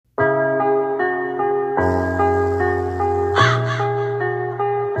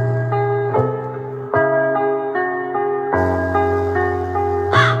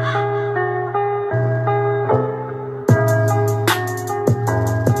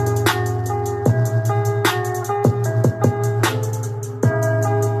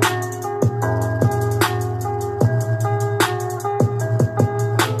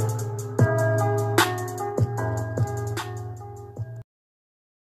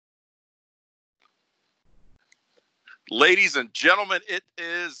Ladies and gentlemen, it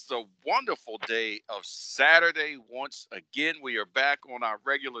is the wonderful day of Saturday. Once again, we are back on our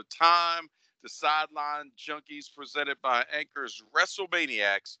regular time. The Sideline Junkies presented by Anchor's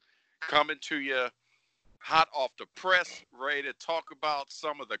WrestleManiacs coming to you hot off the press, ready to talk about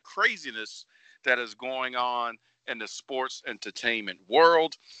some of the craziness that is going on in the sports entertainment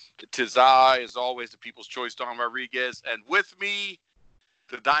world. Tis I, as always, the People's Choice, Don Rodriguez, and with me,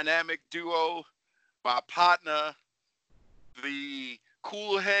 the dynamic duo, my partner, the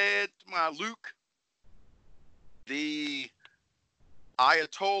cool head, my Luke, the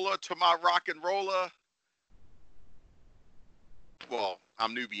Ayatollah to my rock and roller. Well,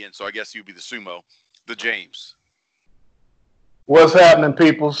 I'm Nubian, so I guess you'd be the sumo, the James. What's happening,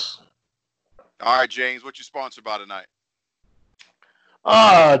 peoples? All right, James, what you sponsored by tonight?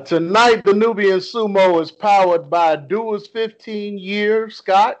 Tonight the Nubian Sumo is powered by Dewar's 15-year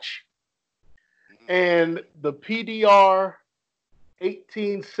Scotch and the PDR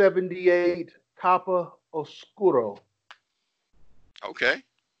 1878 Copper Oscuro. Okay.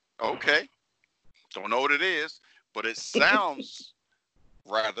 Don't know what it is, but it sounds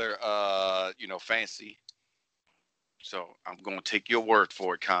rather, fancy. So I'm going to take your word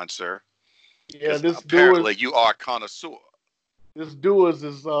for it, sir. Yeah, this apparently Dewar's, you are a connoisseur. this Dewar's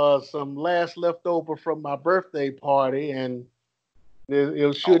is some last leftover from my birthday party, and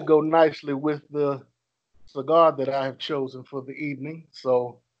it should go nicely with the cigar that I have chosen for the evening.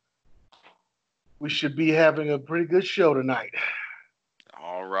 So we should be having a pretty good show tonight.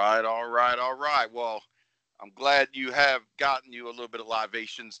 All right. Well, I'm glad you have gotten you a little bit of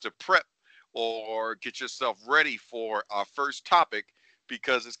libations to prep or get yourself ready for our first topic,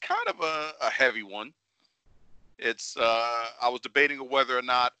 because it's kind of a heavy one. It's I was debating whether or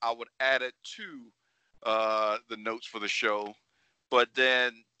not I would add it to the notes for the show, but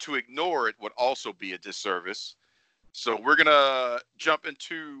then to ignore it would also be a disservice. So we're gonna jump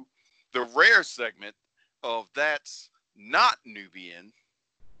into the rare segment of That's Not Nubian,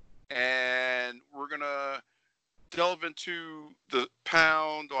 and we're gonna delve into the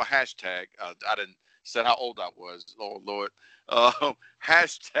pound or hashtag. I didn't said how old I was. Oh Lord,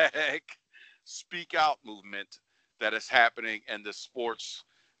 hashtag Speak Out movement that is happening in the sports,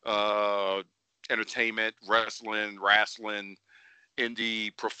 entertainment, wrestling,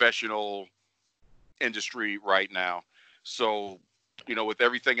 indie, professional industry right now. So, with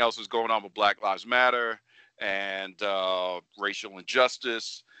everything else that's going on with Black Lives Matter and racial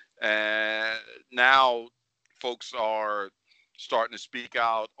injustice, and now folks are starting to speak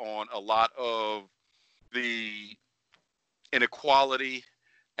out on a lot of the inequality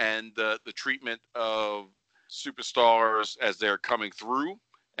and the treatment of superstars as they're coming through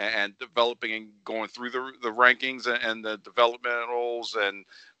and developing and going through the rankings and the developmentals and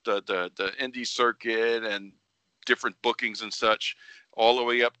the indie circuit and different bookings and such, all the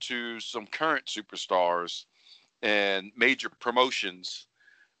way up to some current superstars and major promotions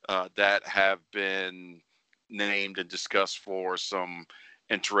that have been named and discussed for some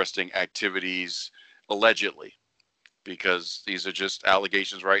interesting activities allegedly, because these are just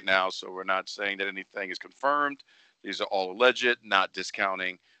allegations right now. So we're not saying that anything is confirmed. These are all alleged, not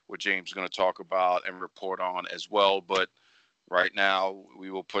discounting what James is going to talk about and report on as well. But right now, we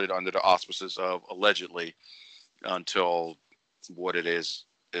will put it under the auspices of allegedly until what it is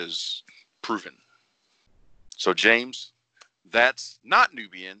proven. So, James, that's not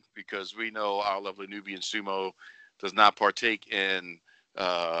Nubian, because we know our lovely Nubian Sumo does not partake in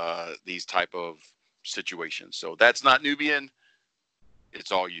these type of situations. So that's not Nubian.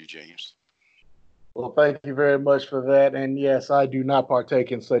 It's all you, James. Well, thank you very much for that. And yes, I do not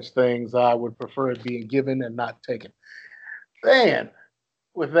partake in such things. I would prefer it being given and not taken. And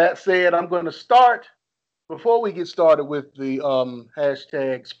with that said, I'm going to start. Before we get started with the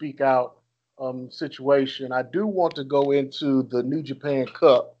hashtag Speak Out situation, I do want to go into the New Japan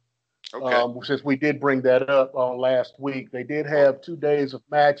Cup. Okay. Since we did bring that up last week, they did have 2 days of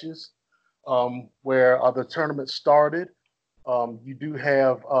matches where the tournament started. You do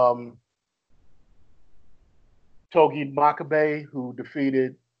have Togi Makabe, who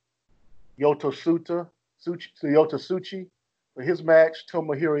defeated Yota Tsuchi for his match.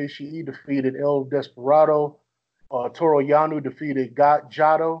 Tomohiro Ishii defeated El Desperado. Toru Yano defeated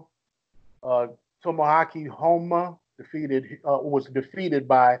Jado. Tomoaki Honma was defeated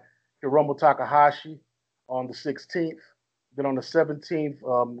by Hiromu Takahashi on the 16th. Then on the 17th,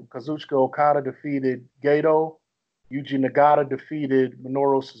 Kazuchika Okada defeated Gato. Yuji Nagata defeated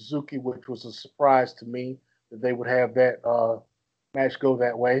Minoru Suzuki, which was a surprise to me that they would have that match go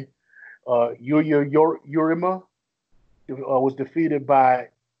that way. Yuya Urima was defeated by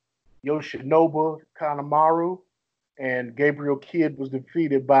Yoshinobu Kanemaru. and Gabriel Kidd was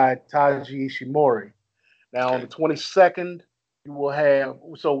defeated by Taiji Ishimori. Now on Okay. the 22nd, you will have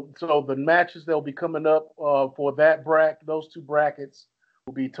so the matches that will be coming up for that bracket, those two brackets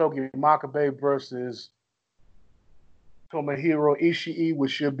will be Togi Makabe versus Tomohiro Ishii,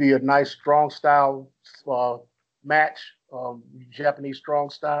 which should be a nice strong style match, Japanese strong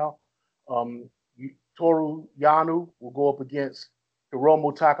style. Um, Toru Yano will go up against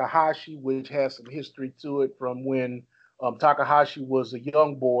Hiromu Takahashi, which has some history to it from when Takahashi was a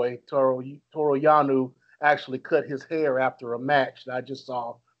young boy. Toru Yano actually cut his hair after a match. I just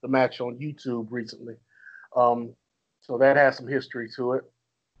saw the match on YouTube recently. Um, so that has some history to it.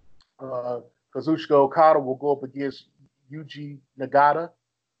 Kazuchika Okada will go up against Yuji Nagata,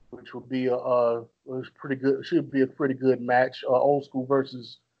 which will be pretty good. Should be a pretty good match. Old school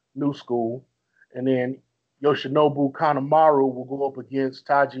versus new school, and then Yoshinobu Kanemaru will go up against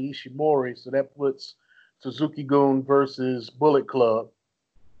Taiji Ishimori. So that puts Suzuki-gun versus Bullet Club.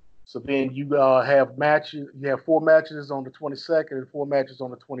 So then you have matches. You have 4 matches on the 22nd and 4 matches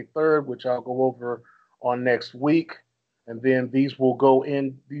on the 23rd, which I'll go over on next week. And then these will go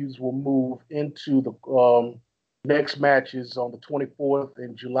in. These will move into the next matches on the 24th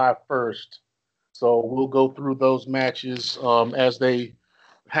and July 1st. So we'll go through those matches as they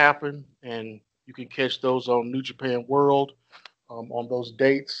happen, and you can catch those on New Japan World on those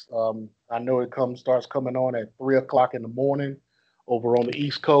dates. I know it starts coming on at 3 o'clock in the morning over on the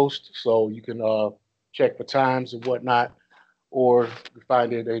East Coast, so you can check the times and whatnot, or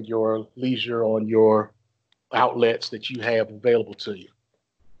find it at your leisure on your outlets that you have available to you.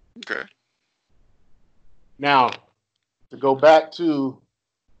 Okay. Now, to go back to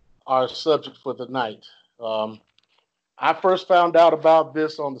our subject for the night, I first found out about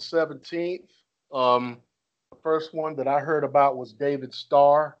this on the 17th. The first one that I heard about was David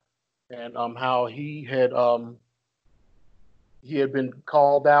Starr, and how he had been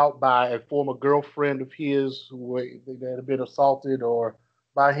called out by a former girlfriend of his that had been assaulted or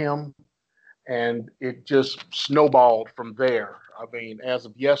by him, and it just snowballed from there. I mean, as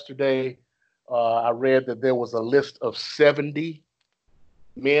of yesterday, I read that there was a list of 70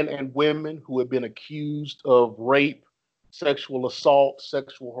 men and women who had been accused of rape, sexual assault,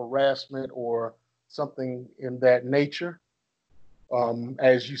 sexual harassment, or something in that nature.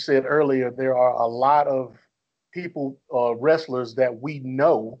 As you said earlier, there are a lot of people, wrestlers that we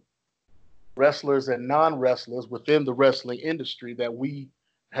know, wrestlers and non wrestlers within the wrestling industry that we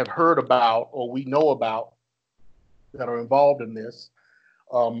have heard about or we know about that are involved in this.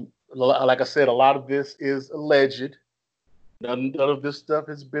 Like I said, a lot of this is alleged. None of this stuff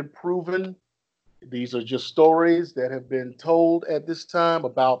has been proven. These are just stories that have been told at this time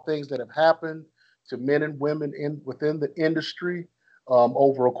about things that have happened to men and women within the industry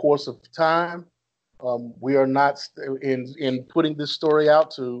over a course of time. We are not in putting this story out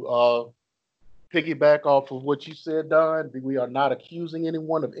to piggyback off of what you said, Don. We are not accusing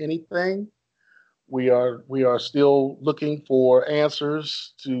anyone of anything. We are still looking for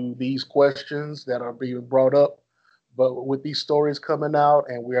answers to these questions that are being brought up. But with these stories coming out,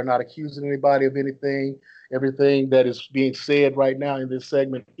 and we are not accusing anybody of anything, everything that is being said right now in this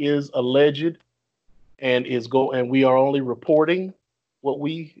segment is alleged, and and we are only reporting what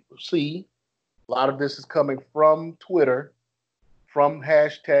we see. A lot of this is coming from Twitter, from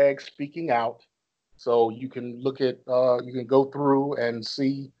hashtag speaking out. So you can you can go through and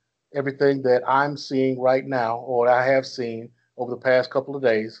see everything that I'm seeing right now, or I have seen over the past couple of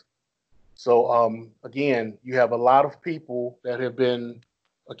days. So again, you have a lot of people that have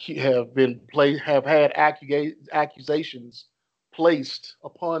had accusations placed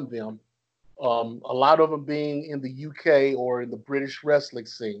upon them. A lot of them being in the UK or in the British wrestling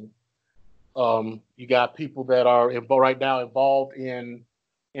scene. You got people that are right now involved in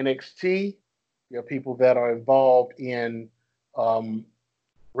NXT. You have people that are involved in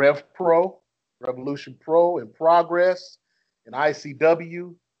Rev Pro, Revolution Pro, and Progress, and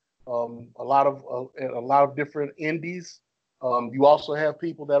ICW. A lot of different indies. You also have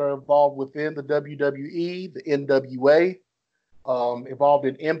people that are involved within the WWE, the NWA, involved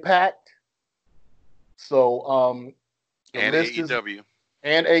in Impact. So the And list AEW.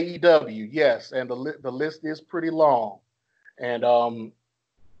 and AEW, yes, and the list is pretty long. And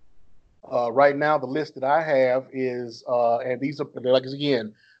right now, the list that I have is, and these are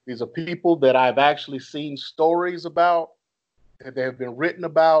people that I've actually seen stories about, that have been written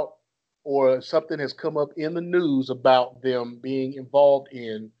about, or something has come up in the news about them being involved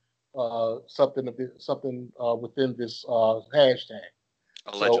in something within this hashtag.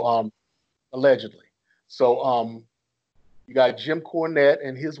 Allegedly. So allegedly. So you got Jim Cornette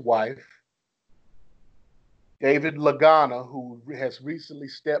and his wife. David Lagana, who has recently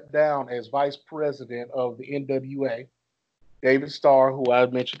stepped down as vice president of the NWA. David Starr, who I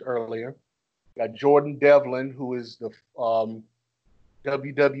mentioned earlier. Got Jordan Devlin, who is the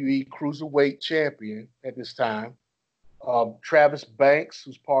WWE Cruiserweight Champion at this time. Travis Banks,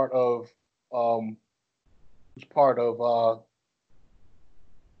 um, who's part of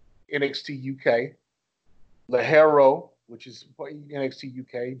NXT UK. Lahero, which is NXT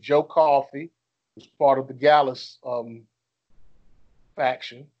UK. Joe Coffey, who's part of the Gallus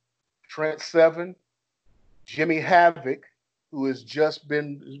faction. Trent Seven, Jimmy Havoc, who has just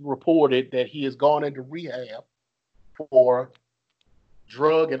been reported that he has gone into rehab for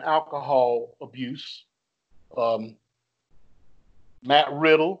drug and alcohol abuse. Matt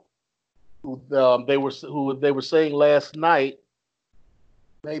Riddle, who they were saying last night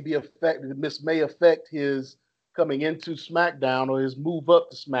this may affect his coming into SmackDown or his move up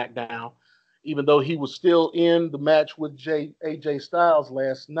to SmackDown, even though he was still in the match with AJ Styles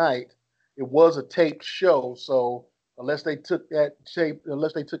last night. It was a taped show, so unless they took that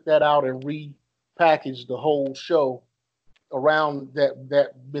out and repackaged the whole show around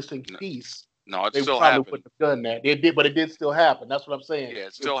that missing piece. No, it they still probably happened. wouldn't have done that. It did, but it did still happen. That's what I'm saying. Yeah,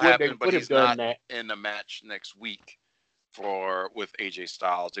 it still happened, but he's not that. in the match next week with AJ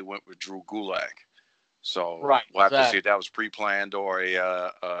Styles. They went with Drew Gulak. So we'll have to see if that was pre-planned or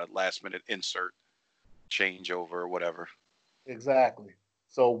a last-minute insert changeover or whatever. Exactly.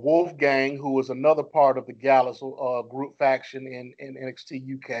 So Wolfgang, who was another part of the Gallus group faction in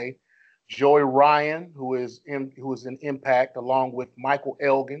NXT UK, Joey Ryan, who is in Impact, along with Michael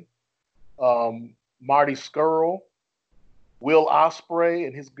Elgin, Marty Scurll, Will Ospreay,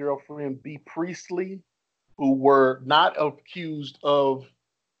 and his girlfriend Bea Priestley, who were not accused of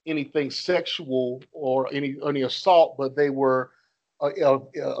anything sexual or any assault, but they were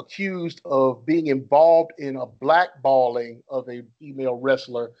accused of being involved in a blackballing of a female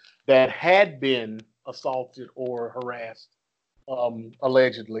wrestler that had been assaulted or harassed,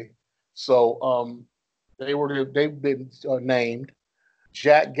 allegedly. So they've been named.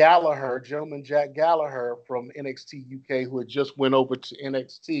 Jack Gallagher from NXT UK, who had just went over to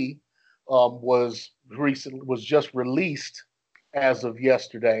NXT, was just released as of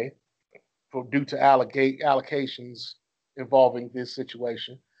yesterday due to allegations involving this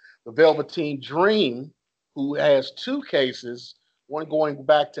situation. The Velveteen Dream, who has two cases, one going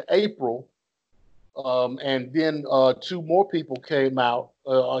back to April, and then two more people came out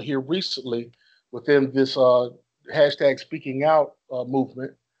here recently within this hashtag Speaking Out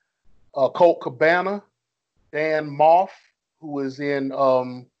movement. Colt Cabana, Dan Moff, who is in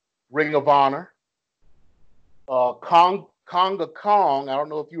Ring of Honor. Konga Kong, I don't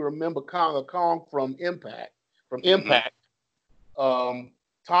know if you remember Konga Kong from Impact.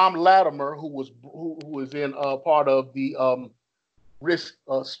 Tom Latimer, who was in part of the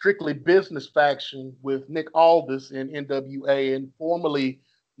Strictly Business faction with Nick Aldis in NWA and formerly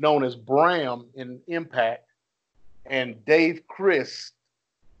known as Bram in Impact, and Dave Crist,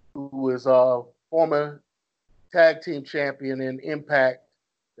 who is a former tag team champion in Impact,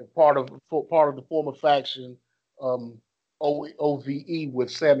 and part of the former faction OVE with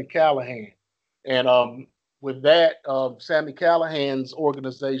Sami Callihan. And with that, Sami Callihan's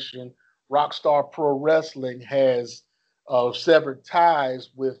organization, Rockstar Pro Wrestling, has severed ties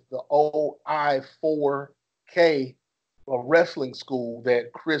with the OI4K wrestling school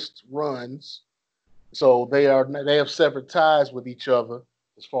that Chris runs. So they have severed ties with each other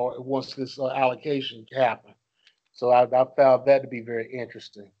as far once this allocation happened. So I found that to be very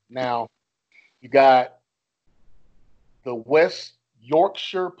interesting. Now you got the West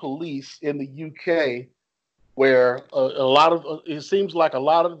Yorkshire Police in the UK, where it seems like a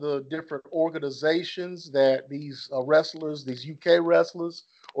lot of the different organizations that these wrestlers, these UK wrestlers,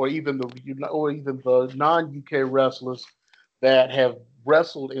 or even the non-UK wrestlers that have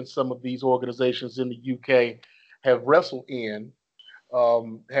wrestled in some of these organizations in the UK have wrestled in,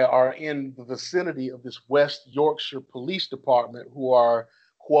 are in the vicinity of this West Yorkshire Police Department, who are,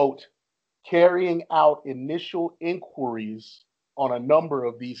 quote, carrying out initial inquiries on a number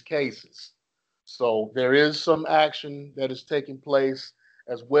of these cases. So there is some action that is taking place,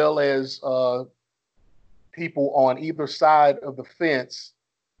 as well as people on either side of the fence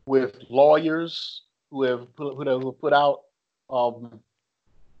with lawyers who have put out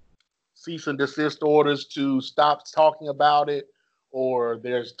cease and desist orders to stop talking about it, or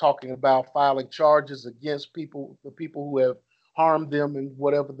there's talking about filing charges against the people who have harmed them in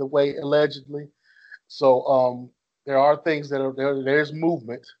whatever the way allegedly. So there are things that are there. There's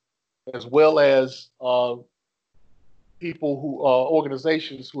movement, as well as people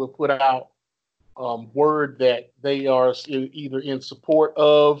organizations who have put out word that they are either in support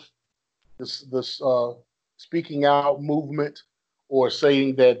of this speaking out movement, or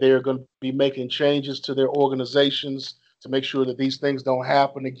saying that they're going to be making changes to their organizations to make sure that these things don't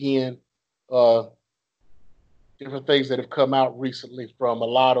happen again. Uh, Different things that have come out recently from a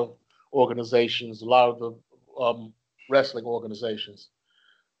lot of organizations, a lot of the wrestling organizations.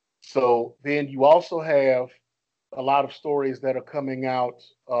 So then you also have a lot of stories that are coming out,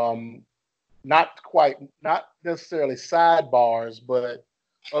 um, not necessarily sidebars, but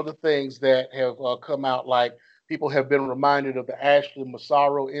other things that have come out. Like, people have been reminded of the Ashley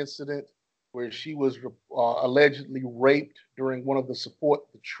Massaro incident, where she was allegedly raped during one of the Support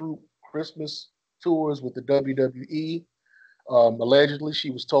the Troop Christmas tours with the WWE. Allegedly, she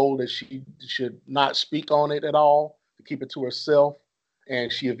was told that she should not speak on it at all, to keep it to herself,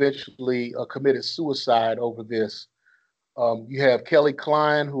 and she eventually committed suicide over this. You have Kelly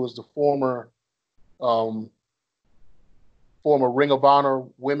Klein, who is the um, former Ring of Honor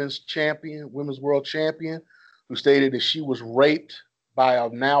women's champion, women's world champion, who stated that she was raped by a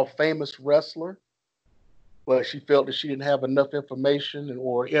now famous wrestler, but she felt that she didn't have enough information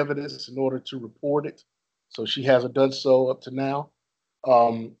or evidence in order to report it. So she hasn't done so up to now.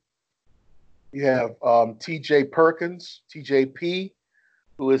 Um, you have TJ Perkins, TJP,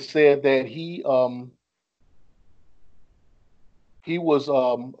 who has said that he was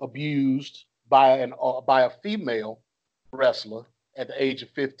abused by a female wrestler at the age of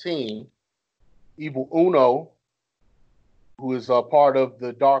 15. Evil Uno, who is a part of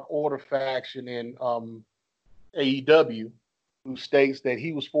the Dark Order faction in AEW, who states that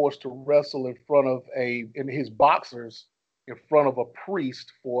he was forced to wrestle in his boxers in front of a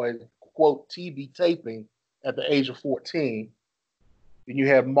priest for a quote TV taping at the age of 14. Then you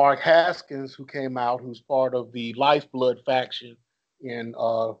have Mark Haskins, who came out, who's part of the Lifeblood faction in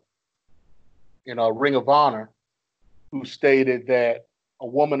Ring of Honor, who stated that a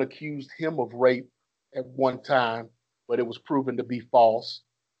woman accused him of rape at one time, but it was proven to be false.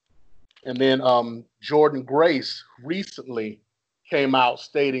 And then Jordan Grace recently came out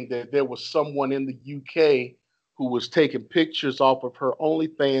stating that there was someone in the UK who was taking pictures off of her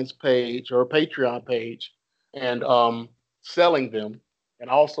OnlyFans page or Patreon page, and selling them, and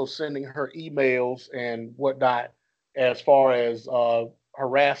also sending her emails and whatnot, as far as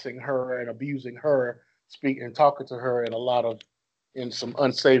harassing her and abusing her, speaking and talking to her in some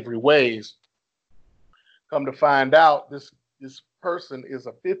unsavory ways. Come to find out, this person is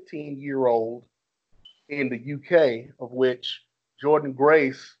a 15-year-old in the UK, of which Jordan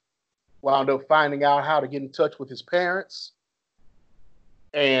Grace wound up finding out how to get in touch with his parents,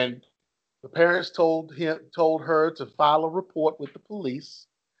 and the parents told her to file a report with the police,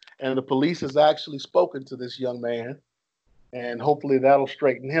 and the police has actually spoken to this young man, and hopefully that'll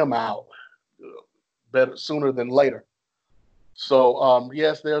straighten him out better sooner than later. So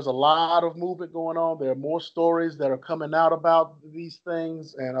yes, there's a lot of movement going on. There are more stories that are coming out about these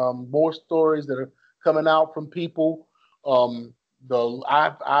things, and more stories that are coming out from people.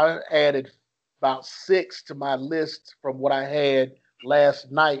 I added about 6 to my list from what I had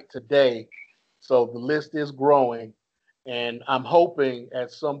last night today. So the list is growing, and I'm hoping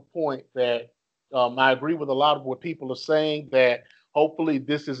at some point that I agree with a lot of what people are saying, that hopefully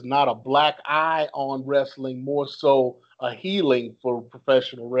this is not a black eye on wrestling, more so a healing for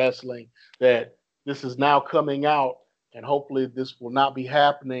professional wrestling, that this is now coming out, and hopefully this will not be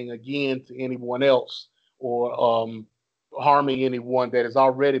happening again to anyone else, or harming anyone that has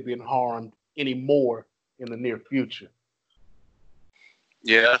already been harmed anymore in the near future.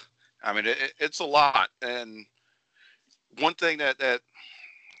 Yeah, I mean it's a lot, and one thing that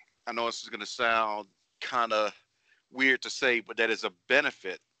I know this is going to sound kind of weird to say, but that is a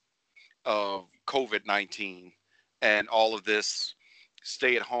benefit of COVID-19 and all of this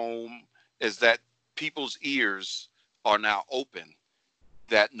stay at home, is that people's ears are now open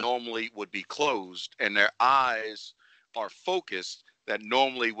that normally would be closed, and their eyes are focused that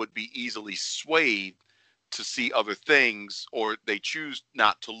normally would be easily swayed to see other things, or they choose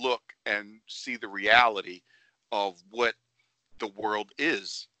not to look and see the reality of what the world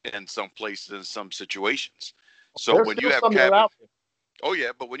is in some places, in some situations. So There's when you still have some that are out there. oh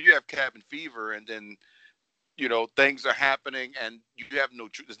yeah, but when you have cabin fever, and then things are happening, and you have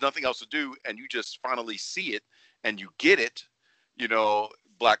there's nothing else to do, and you just finally see it and you get it, you know,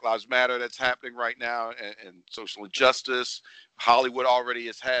 Black Lives Matter that's happening right now, and social injustice. Hollywood already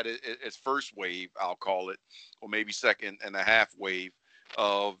has had its first wave, I'll call it, or maybe second and a half wave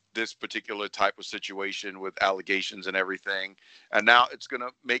of this particular type of situation with allegations and everything. And now it's going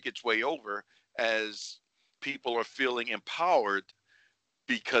to make its way over as people are feeling empowered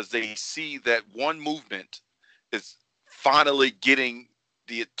because they see that one movement is finally getting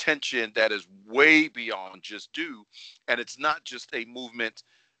the attention that is way beyond just due. And it's not just a movement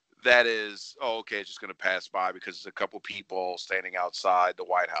that is, oh, okay, it's just going to pass by because it's a couple people standing outside the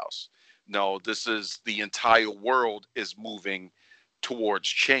White House. No, this is the entire world is moving towards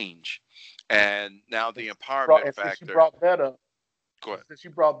change. And now the empowerment Since you factor. brought that up, Go ahead. since you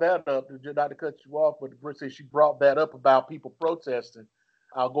brought that up, not to cut you off, but since you brought that up about people protesting,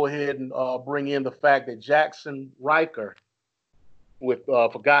 I'll go ahead and bring in the fact that Jackson Riker with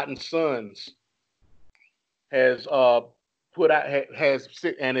Forgotten Sons has put out has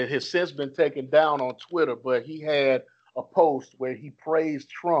and it has since been taken down on Twitter, but he had a post where he praised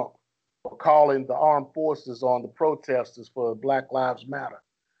Trump for calling the armed forces on the protesters for Black Lives Matter,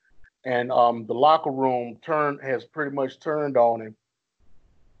 and the locker room has pretty much turned on him,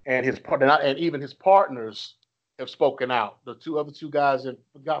 and even his partners have spoken out. The other two guys in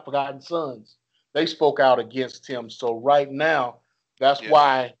Forgotten Sons, they spoke out against him. So right now, that's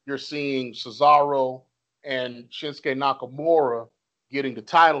why you're seeing Cesaro and Shinsuke Nakamura getting the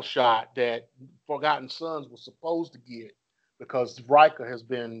title shot that Forgotten Sons was supposed to get, because Riker has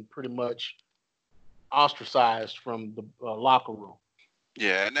been pretty much ostracized from the locker room.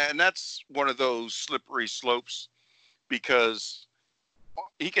 Yeah, and that's one of those slippery slopes, because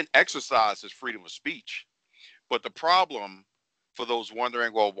he can exercise his freedom of speech. But the problem, for those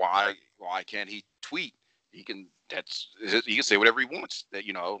wondering, well, why can't he tweet? He can say whatever he wants. That,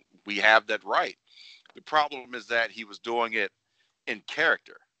 we have that right. The problem is that he was doing it in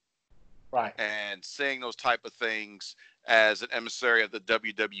character, right, and saying those type of things as an emissary of the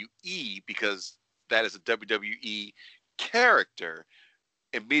WWE, because that is a WWE character,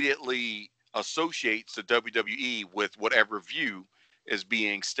 immediately associates the WWE with whatever view is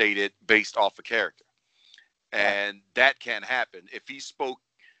being stated based off a character. And that can happen. If he spoke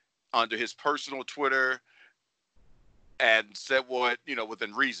under his personal Twitter and said what,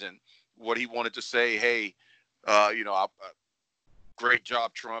 within reason, what he wanted to say, hey, great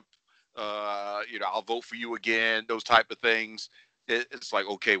job, Trump. I'll vote for you again. Those type of things. It's like,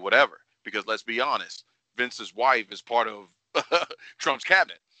 okay, whatever. Because let's be honest, Vince's wife is part of Trump's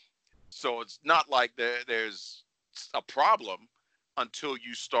cabinet. So it's not like there's a problem until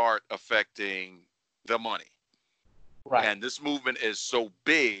you start affecting the money. Right. And this movement is so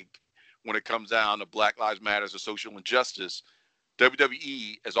big when it comes down to Black Lives Matter or social injustice.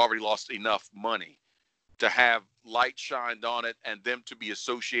 WWE has already lost enough money to have light shined on it, and them to be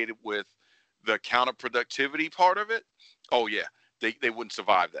associated with the counterproductivity part of it. Oh yeah, they wouldn't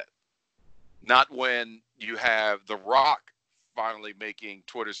survive that. Not when you have The Rock finally making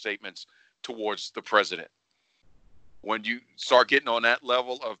Twitter statements towards the president. When you start getting on that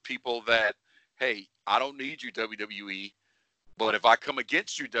level of people that, hey, I don't need you, WWE, but if I come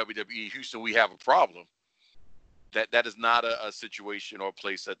against you, WWE Houston, we have a problem. That is not a situation or a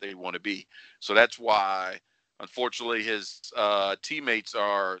place that they want to be. So that's why, unfortunately, his teammates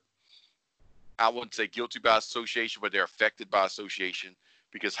are, I wouldn't say guilty by association, but they're affected by association,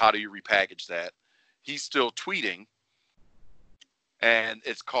 because how do you repackage that? He's still tweeting, and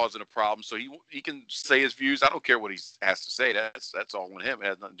it's causing a problem. So he can say his views. I don't care what he has to say. That's all on him. It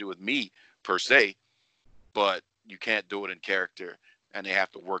has nothing to do with me per se, but you can't do it in character, and they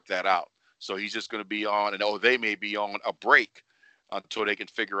have to work that out. So he's just going to be on, and they may be on a break until they can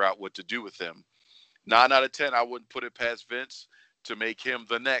figure out what to do with him. 9 out of 10, I wouldn't put it past Vince to make him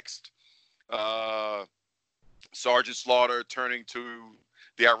the next Sergeant Slaughter turning to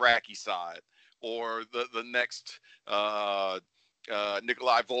the Iraqi side, or the next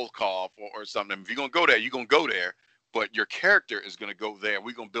Nikolai Volkov or something. If you're going to go there, you're going to go there, but your character is going to go there.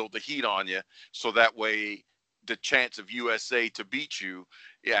 We're going to build the heat on you, so that way the chance of USA to beat you,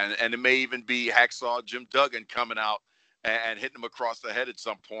 and it may even be Hacksaw Jim Duggan coming out and hitting him across the head at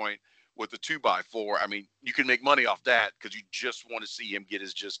some point with a 2x4. I mean, you can make money off that because you just want to see him get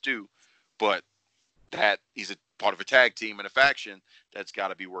his just due, but that he's a part of a tag team and a faction that's got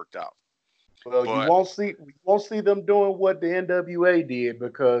to be worked out. Well, you won't see them doing what the NWA did,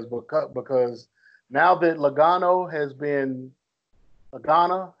 because now that Lagana has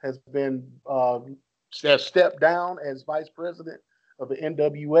stepped down as vice president of the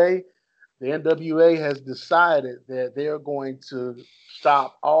NWA. The NWA has decided that they're going to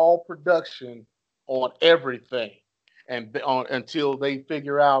stop all production on everything, and until they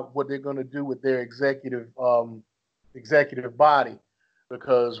figure out what they're going to do with their executive body.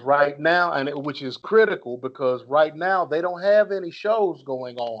 Because right now, which is critical, because right now they don't have any shows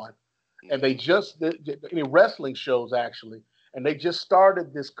going on, and they just any wrestling shows actually, and they just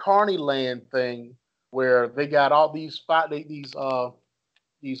started this Carneyland thing where they got all these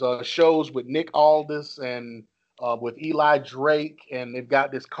shows with Nick Aldis and with Eli Drake, and they've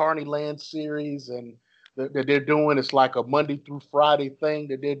got this Carney Land series, and that they're doing. It's like a Monday through Friday thing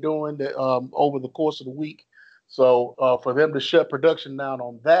that they're doing over the course of the week. So for them to shut production down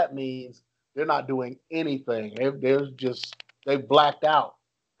on that means they're not doing anything. They've blacked out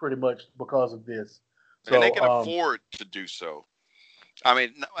pretty much because of this. And they So can afford to do so. I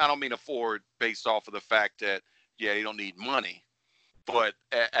mean, I don't mean afford based off of the fact that, yeah, you don't need money. But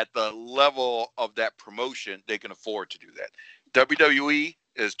at the level of that promotion, they can afford to do that. WWE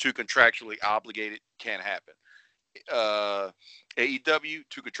is too contractually obligated, can't happen. AEW,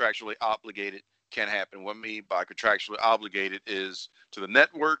 too contractually obligated, can't happen. What I mean by contractually obligated is to the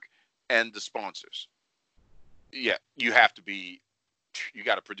network and the sponsors. Yeah, you got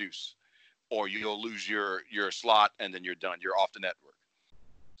to produce, or you'll lose your slot and then you're done. You're off the network.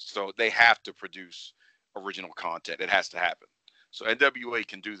 So they have to produce original content. It has to happen. So NWA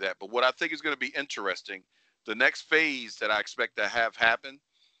can do that. But what I think is going to be interesting, the next phase that I expect to have happen,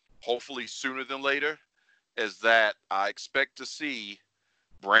 hopefully sooner than later, is that I expect to see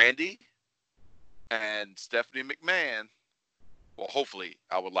Brandy and Stephanie McMahon. Well, hopefully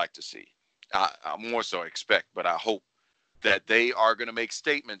I would like to see. I more so expect, but I hope that they are going to make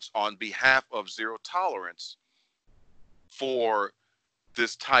statements on behalf of Zero Tolerance for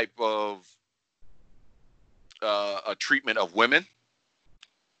this type of a treatment of women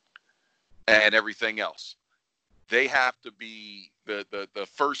and everything else. They have to be the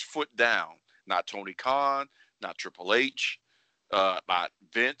first foot down. Not Tony Khan, not Triple H, not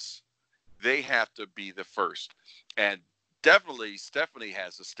Vince. They have to be the first. And definitely Stephanie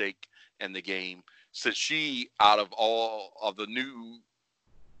has a stake in the game, since she, out of all of the new,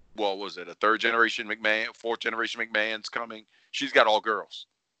 what was it, a third generation McMahon, fourth generation McMahon's coming, she's got all girls.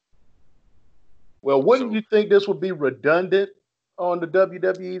 Well, wouldn't you think this would be redundant on the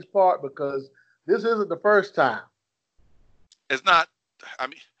WWE's part? Because this isn't the first time. It's not. I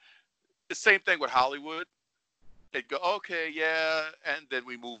mean, the same thing with Hollywood. They'd go, okay, yeah, and then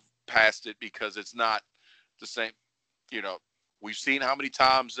we move past it because it's not the same. You know, we've seen how many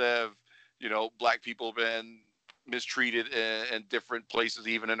times have, black people been mistreated in different places,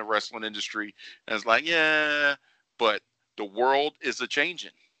 even in the wrestling industry. And it's like, yeah, but the world is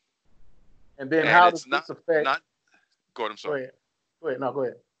a-changing. And then how does this affect? Go ahead, I'm sorry. Go ahead. No, go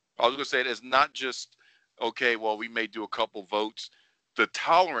ahead. I was going to say it's not just, okay, well, we may do a couple votes. The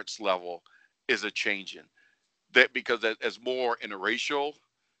tolerance level is a-changing. That because as more interracial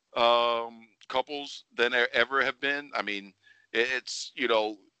couples than there ever have been. I mean, it's,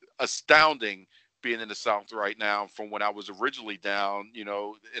 astounding being in the South right now from when I was originally down,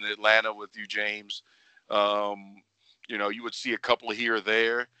 in Atlanta with you, James. You would see a couple here or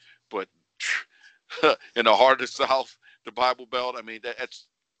there, but in the heart of the South, the Bible Belt, I mean,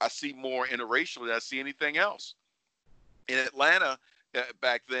 I see more interracial than I see anything else. In Atlanta,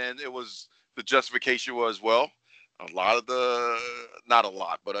 back then, the justification was, well, not a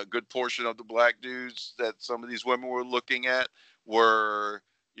lot, but a good portion of the black dudes that some of these women were looking at were,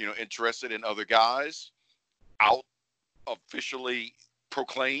 interested in other guys, out officially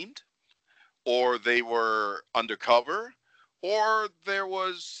proclaimed, or they were undercover, or there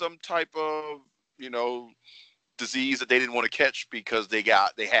was some type of, disease that they didn't want to catch because they had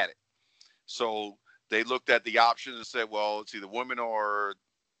it. So they looked at the options and said, well, it's either women or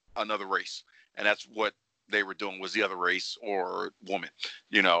another race. And that's what they were doing, was the other race or woman,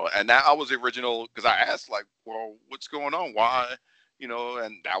 and that I was the original, because I asked, like, well, what's going on? Why?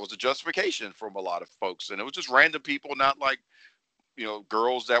 And that was the justification from a lot of folks. And it was just random people, not like,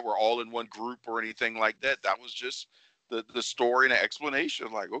 girls that were all in one group or anything like that. That was just the story and the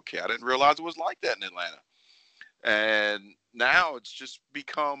explanation. Like, okay, I didn't realize it was like that in Atlanta. And now it's just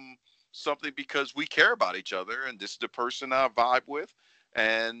become something because we care about each other, and this is the person I vibe with,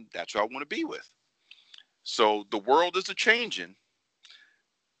 and that's who I want to be with. So the world is a-changing.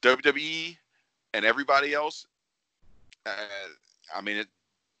 WWE and everybody else,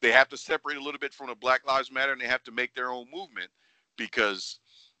 they have to separate a little bit from the Black Lives Matter, and they have to make their own movement, because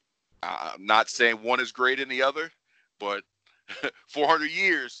I'm not saying one is greater than the other, but 400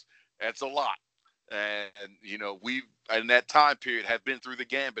 years, that's a lot. And, we, in that time period, have been through the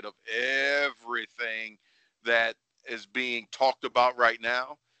gambit of everything that is being talked about right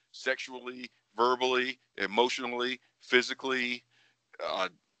now, sexually, verbally, emotionally, physically,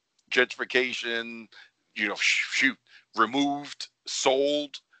 gentrification, removed,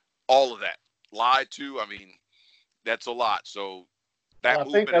 sold, all of that, lied to. I mean, that's a lot. So that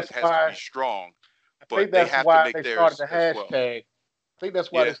movement has to be strong, but they have to make theirs as well. I think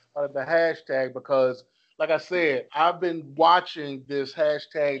that's why they started the hashtag, because, like I said, I've been watching this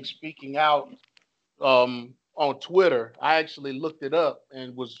hashtag speaking out on Twitter. I actually looked it up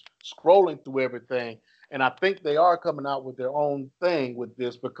and was scrolling through everything, and I think they are coming out with their own thing with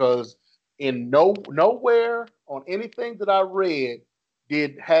this because in nowhere on anything that I read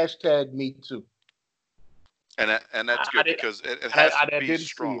did hashtag Me Too. And that's I good did. because it has to I be didn't see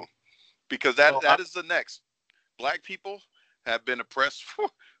strong it. because So that is the next. Black people have been oppressed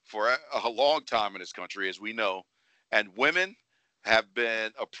for a long time in this country, as we know, and women have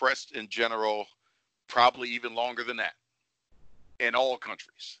been oppressed in general, probably even longer than that in all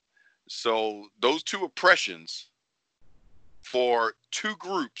countries. So those two oppressions for two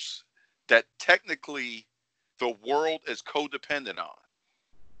groups that technically the world is codependent on.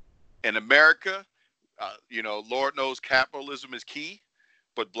 In America, Lord knows capitalism is key,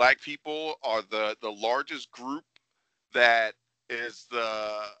 but black people are the largest group that is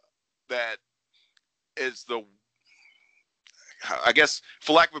that is the I guess,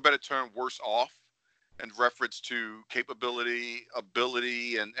 for lack of a better term, worse off in reference to capability,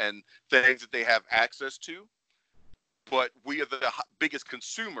 ability, and things that they have access to. But we are the biggest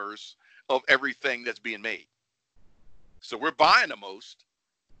consumers of everything that's being made. So we're buying the most.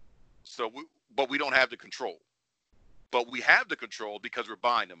 But we don't have the control. But we have the control because we're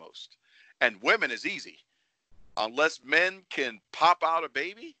buying the most. And women is easy. Unless men can pop out a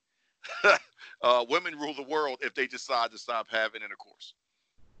baby, women rule the world if they decide to stop having intercourse.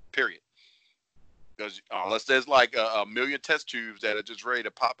 Period. Because unless there's like a million test tubes that are just ready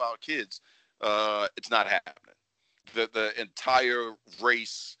to pop out kids, it's not happening. The entire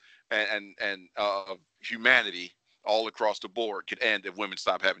race and humanity all across the board could end if women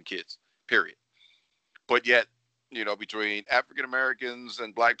stop having kids. Period. But yet, between African Americans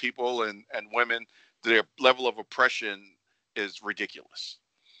and black people and women, their level of oppression is ridiculous.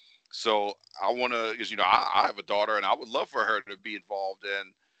 So I want to, because, I have a daughter and I would love for her to be involved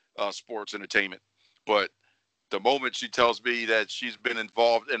in sports entertainment. But the moment she tells me that she's been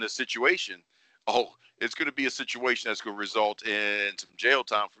involved in a situation, it's going to be a situation that's going to result in some jail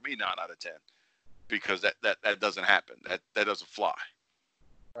time for me 9 out of 10, because that doesn't happen. That doesn't fly.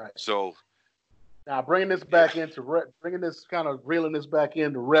 right So now, bringing this back into bringing this kind of reeling this back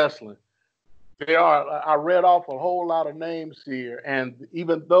into wrestling. I read off a whole lot of names here, and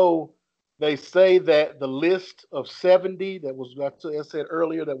even though they say that the list of 70 that was, I said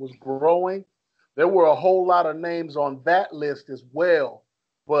earlier, that was growing, there were a whole lot of names on that list as well.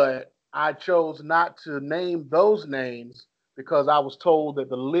 But I chose not to name those names because I was told that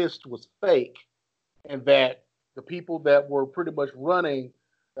the list was fake and that the people that were pretty much running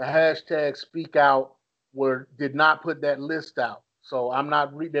the hashtag Speak Out did not put that list out. So I'm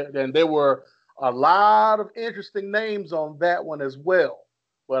not reading, and there were a lot of interesting names on that one as well.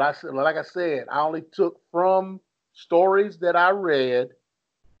 But like I said, I only took from stories that I read,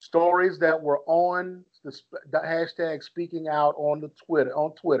 stories that were on the hashtag Speaking Out on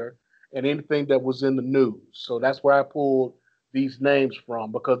Twitter, and anything that was in the news. So that's where I pulled these names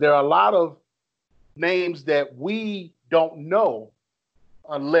from, because there are a lot of names that we don't know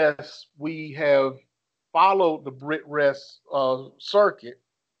unless we have followed the Brit Rest circuit.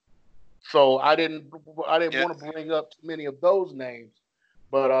 So I didn't want to bring up too many of those names,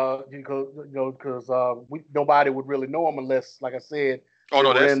 but because nobody would really know them unless, like I said, oh they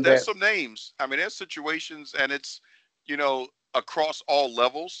no, were in there's that. some names. I mean, there's situations, and it's across all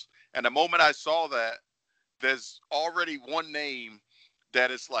levels. And the moment I saw that, there's already one name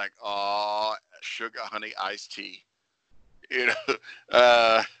that is like, sugar honey iced tea, you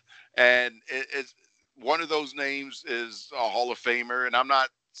know, and it's one of those names is a Hall of Famer, and I'm not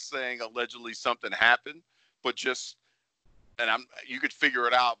saying allegedly something happened, but just, and you could figure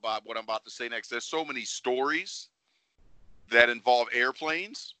it out by what I'm about to say next. There's so many stories that involve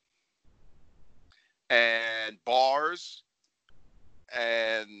airplanes and bars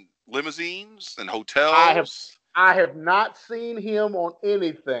and limousines and hotels. I have not seen him on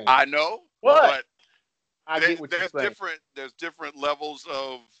anything, I know, but but I get what you're saying. there's different levels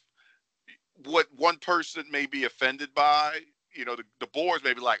of what one person may be offended by. The boards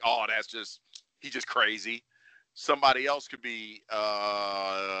may be like, oh, he's just crazy. Somebody else could be,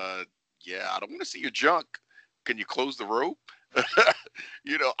 yeah, I don't want to see your junk. Can you close the rope?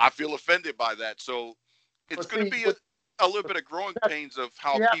 I feel offended by that. So it's going to be a little bit of growing pains of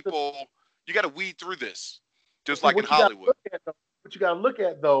how you got to weed through this, just like in Hollywood. What you got to look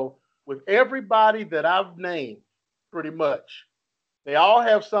at, though, with everybody that I've named, pretty much, they all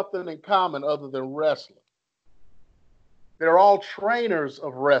have something in common other than wrestling. They're all trainers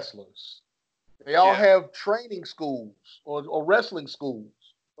of wrestlers. They all have training schools or wrestling schools,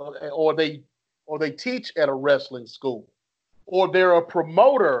 or they or they teach at a wrestling school, or they're a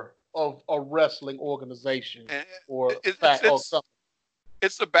promoter of a wrestling organization And or it's fact or something.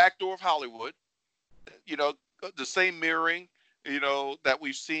 it's the back door of Hollywood. The same mirroring, that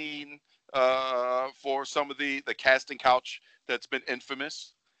we've seen for some of the casting couch that's been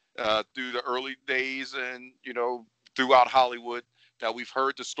infamous through the early days and, throughout Hollywood, that we've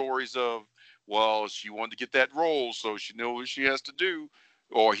heard the stories of, well, she wanted to get that role, so she knows what she has to do,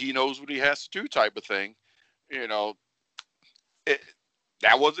 or he knows what he has to do type of thing. You know, it,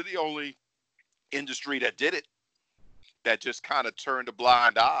 that wasn't the only industry that did it, that just kind of turned a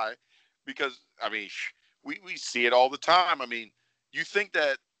blind eye because, I mean, we see it all the time. I mean, you think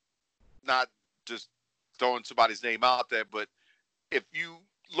that, not just throwing somebody's name out there, but if you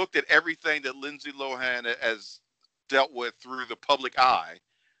looked at everything that Lindsay Lohan has dealt with through the public eye,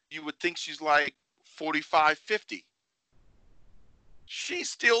 you would think she's like 45, 50. She's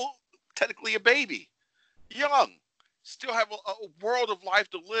still technically a baby, young, still have a world of life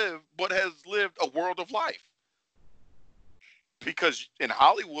to live, but has lived a world of life. Because in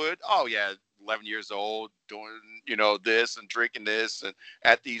Hollywood, oh yeah, 11 years old, doing, this and drinking this and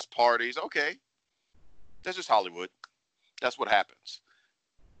at these parties. Okay. That's just Hollywood. That's what happens.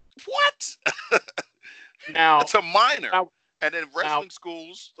 What? Now, It's a minor. now, And in now, wrestling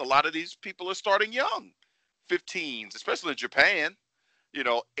schools, a lot of these people are starting young, 15s, especially in Japan,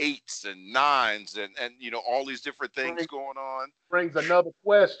 eights and nines and all these different things bring, going on. brings another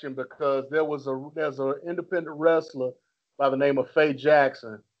question because there's an independent wrestler by the name of Faye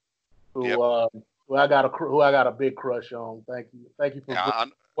Jackson Yep. who I got a big crush on. Thank you for Yeah, the I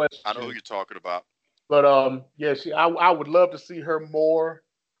know who question. you're talking about. But yeah, I would love to see her more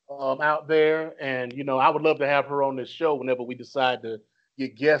out there, and I would love to have her on this show whenever we decide to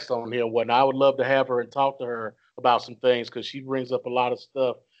get guests on here and whatnot. I would love to have her and talk to her about some things because she brings up a lot of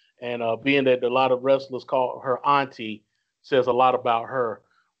stuff, and being that a lot of wrestlers call her auntie says a lot about her.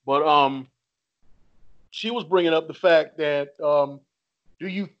 But she was bringing up the fact that do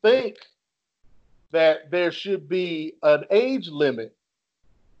you think that there should be an age limit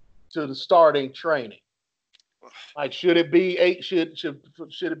to the starting training? Like, should it be eight? Should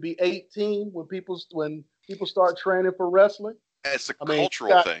it be 18 when people start training for wrestling? It's a I mean,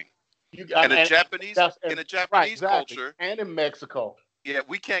 cultural thing. you got And a and Japanese that's in and a right, Japanese exactly, culture, and in Mexico, yeah,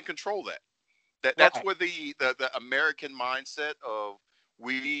 we can't control that. That's right? where the American mindset of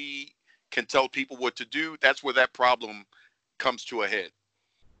we can tell people what to do. That's where that problem comes to a head.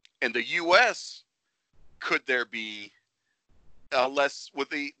 In the U.S., could there be less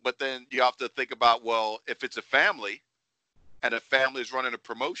with but then you have to think about, well, if it's a family and a family is running a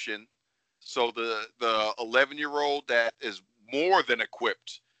promotion, so the 11-year-old that is more than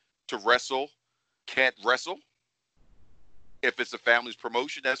equipped to wrestle can't wrestle. If it's a family's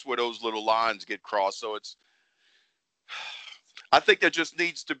promotion, that's where those little lines get crossed. So I think there just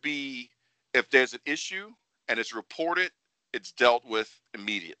needs to be, if there's an issue and it's reported, it's dealt with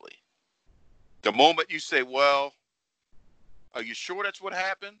immediately. The moment you say, well, are you sure that's what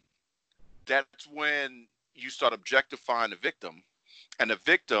happened? That's when you start objectifying the victim, and the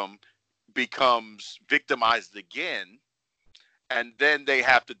victim becomes victimized again, and then they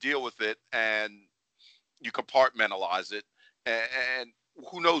have to deal with it, and you compartmentalize it, and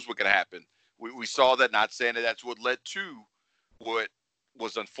who knows what could happen. We saw that, not saying that that's what led to what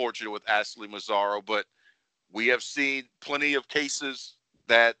was unfortunate with Ashley Mazzaro, but we have seen plenty of cases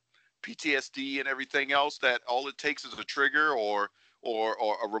that PTSD and everything else, that all it takes is a trigger or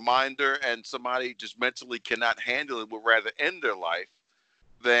a reminder, and somebody just mentally cannot handle it, would rather end their life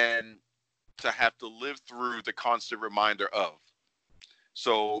than to have to live through the constant reminder of.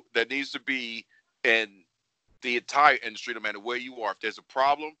 So there needs to be, in the entire industry, no matter where you are, if there's a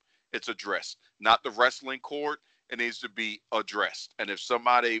problem, it's addressed. Not the wrestling court, it needs to be addressed. And if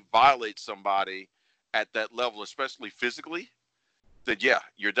somebody violates somebody at that level, especially physically, then yeah,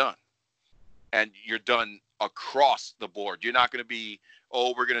 you're done. And you're done across the board. You're not going to be,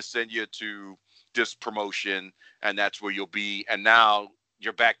 oh, we're going to send you to this promotion and that's where you'll be. And now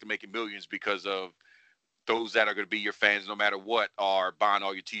you're back to making millions because of those that are going to be your fans no matter what are buying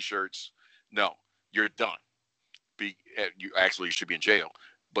all your T-shirts. No, you're done. You actually should be in jail,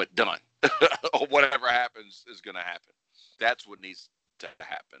 but done. Or whatever happens is going to happen. That's what needs to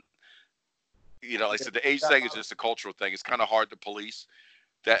happen. Like I said, the age thing is just a cultural thing. It's kind of hard to police.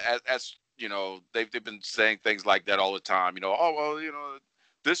 That's they've been saying things like that all the time. Oh well,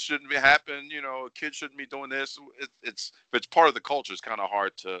 this shouldn't be happen. A kid shouldn't be doing this. If it's part of the culture, it's kind of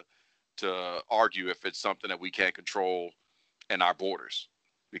hard to argue if it's something that we can't control in our borders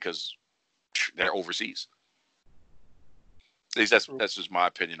because they're overseas. At least that's just my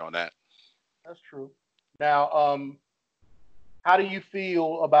opinion on that. That's true. Now, how do you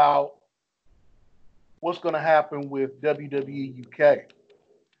feel about what's going to happen with WWE UK?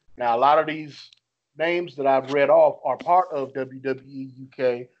 Now, a lot of these names that I've read off are part of WWE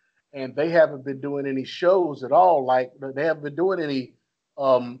UK, and they haven't been doing any shows at all. Like they haven't been doing any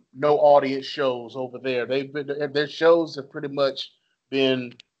no audience shows over there. They've been their shows have pretty much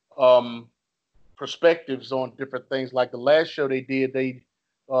been um, perspectives on different things. Like the last show they did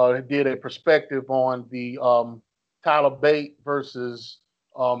a perspective on the Tyler Bate versus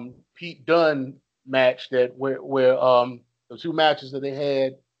Pete Dunne match that where the two matches that they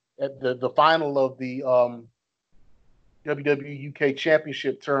had at the final of the WWE UK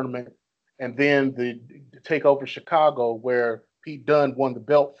Championship tournament, and then the Takeover Chicago where Pete Dunne won the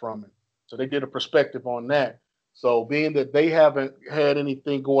belt from him. So they did a perspective on that. So being that they haven't had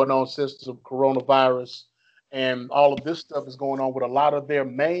anything going on since the coronavirus and all of this stuff is going on with a lot of their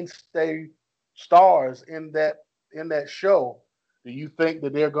mainstay stars in that show, do you think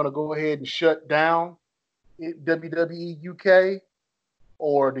that they're going to go ahead and shut down WWE UK,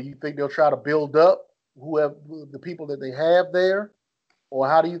 or do you think they'll try to build up whoever the people that they have there, or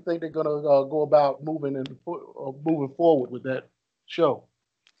how do you think they're going to go about moving forward with that show?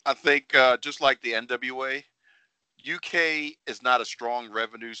 I think just like the NWA, UK is not a strong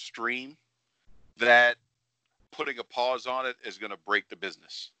revenue stream that putting a pause on it is going to break the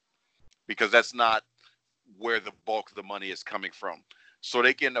business because that's not where the bulk of the money is coming from. So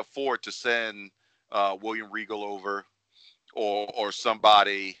they can afford to send William Regal over or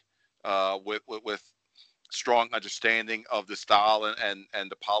somebody with strong understanding of the style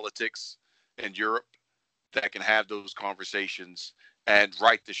and the politics in Europe that can have those conversations and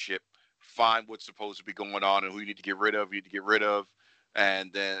right the ship, find what's supposed to be going on and who you need to get rid of,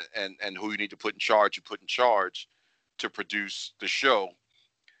 and then and who you need to put in charge, to produce the show.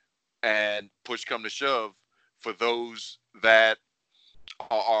 And push come to shove, for those that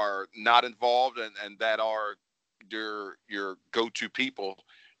are not involved and that are your go-to people,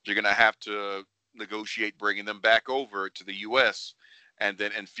 you're going to have to negotiate bringing them back over to the U.S. and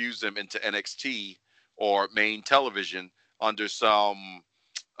then infuse them into NXT or main television under some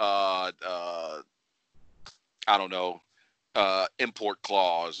I don't know, import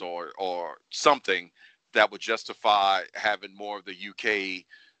clause or something that would justify having more of the UK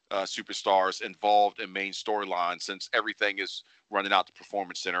superstars involved in main storyline, since everything is running out the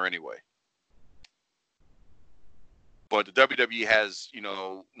performance center anyway. But the WWE has,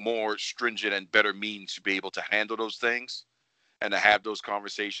 more stringent and better means to be able to handle those things and to have those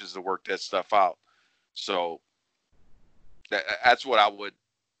conversations to work that stuff out. So that's what I would,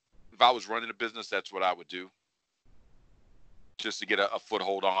 if I was running a business, that's what I would do, just to get a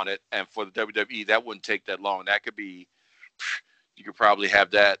foothold on it. And for the WWE, that wouldn't take that long. That could be, you could probably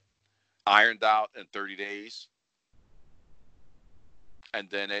have that ironed out in 30 days. And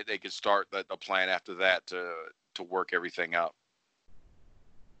then they could start the plan after that to work everything out.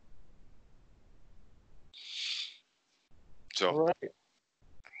 So Right.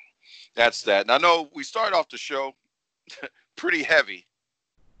 that's that. And I know we started off the show pretty heavy,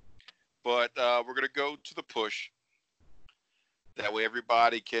 but we're going to go to the push. That way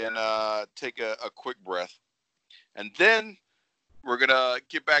everybody can take a quick breath. And then we're going to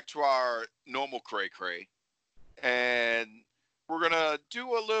get back to our normal cray-cray. And we're going to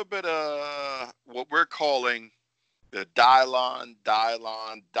do a little bit of what we're calling the Dylon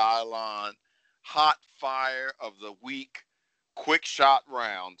hot fire of the week quick shot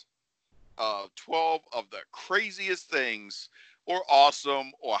round of 12 of the craziest things, or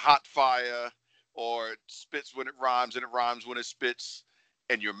awesome, or hot fire, or it spits when it rhymes and it rhymes when it spits,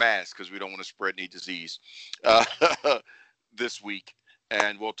 and your mask, because we don't want to spread any disease uh, this week.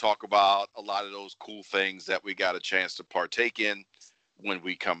 And we'll talk about a lot of those cool things that we got a chance to partake in when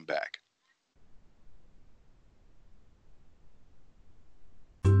we come back.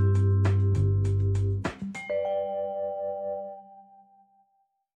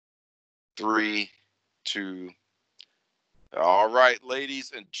 Three, two. All right,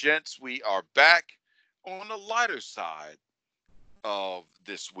 ladies and gents, we are back on the lighter side of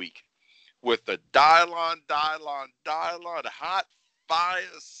this week with the Dylon hot fire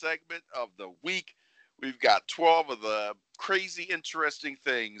segment of the week. We've got 12 of the crazy, interesting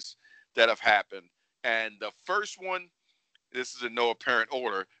things that have happened. And the first one, this is in no apparent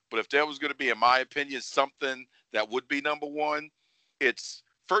order, but if there was going to be, in my opinion, something that would be number one, it's,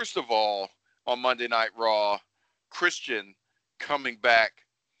 first of all, on Monday Night Raw, Christian coming back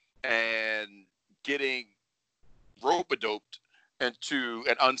and getting rope-a-doped into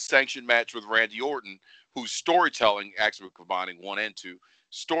an unsanctioned match with Randy Orton, whose storytelling, actually combining one and two,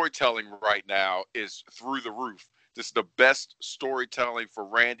 storytelling right now is through the roof. This is the best storytelling for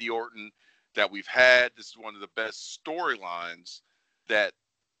Randy Orton that we've had. This is one of the best storylines that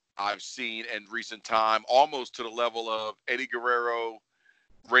I've seen in recent time, almost to the level of Eddie Guerrero,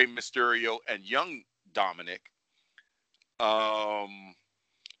 Rey Mysterio, and young Dominic.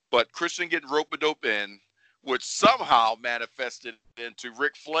 But Christian getting rope-a-dope in, which somehow manifested into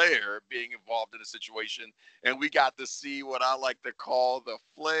Ric Flair being involved in a situation, and we got to see what I like to call the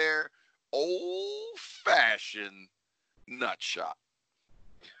Flair old-fashioned nut shot.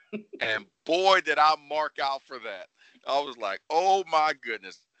 And boy, did I mark out for that. I was like, oh my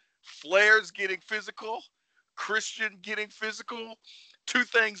goodness. Flair's getting physical, Christian getting physical, two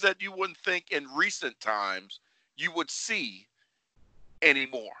things that you wouldn't think in recent times you would see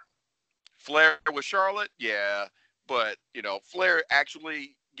anymore. Flair with Charlotte, yeah, but Flair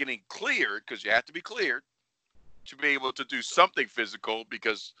actually getting cleared, because you have to be cleared to be able to do something physical,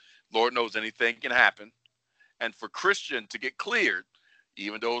 because Lord knows anything can happen. And for Christian to get cleared,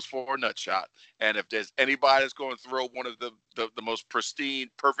 even though it's for a nut shot, and if there's anybody that's going to throw one of the most pristine,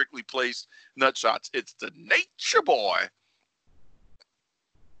 perfectly placed nut shots, it's the Nature Boy.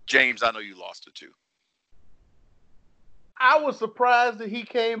 James, I know you lost it too. I was surprised that he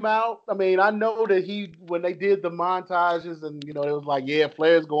came out. I mean, I know that when they did the montages, and it was like, yeah,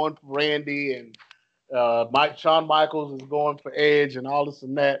 Flair's going for Randy, and Shawn Michaels is going for Edge, and all this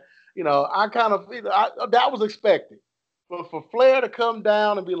and that. I kind of that was expected, but for Flair to come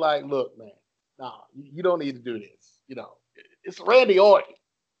down and be like, look, man, no, you don't need to do this. It's Randy Orton.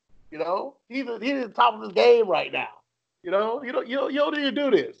 He's at the top of his game right now. You don't need to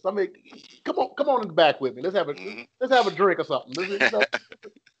do this. I mean, come on in the back with me. Let's have a drink or something.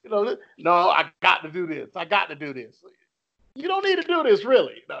 No, I got to do this. I got to do this. You don't need to do this,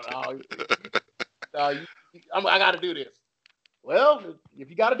 really. No, I got to do this. Well, if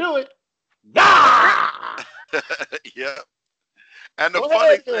you got to do it, yeah. Yeah. And the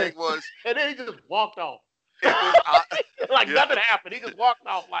funny thing was, and then he just walked off. It was like nothing happened. He just walked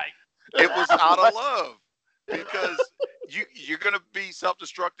off like it was out of love. Because you're going to be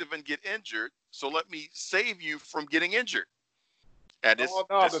self-destructive and get injured, so let me save you from getting injured. And this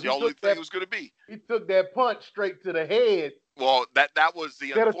the only thing it was going to be. He took that punch straight to the head. Well, that was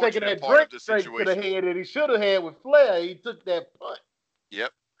the unfortunate part of the situation. Straight to the head that he should have had with Flair. He took that punch.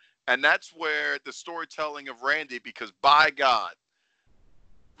 Yep. And that's where the storytelling of Randy, because by God,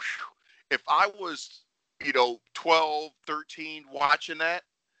 if I was, 12, 13 watching that,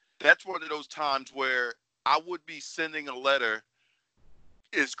 that's one of those times where I would be sending a letter,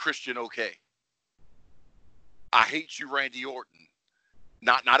 is Christian okay? I hate you, Randy Orton.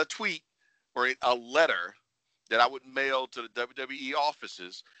 Not a tweet or a letter that I would mail to the WWE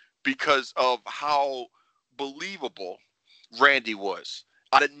offices, because of how believable Randy was.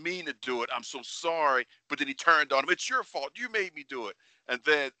 I didn't mean to do it. I'm so sorry. But then he turned on him. It's your fault. You made me do it. And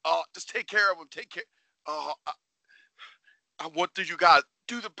then, just take care of him. Take care. I want you guys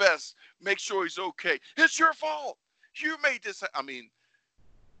do the best. Make sure he's okay. It's your fault. You made this. I mean,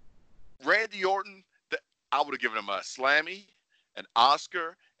 Randy Orton, I would have given him a Slammy, an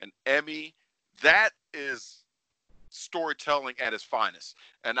Oscar, an Emmy. That is storytelling at its finest.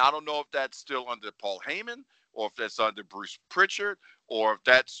 And I don't know if that's still under Paul Heyman, or if that's under Bruce Pritchard, or if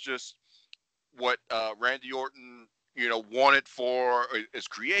that's just what Randy Orton, wanted for is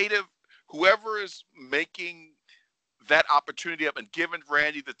creative. Whoever is making that opportunity up and giving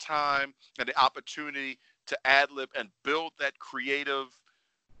Randy the time and the opportunity to ad-lib and build that creative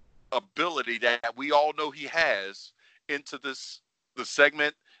ability that we all know he has into the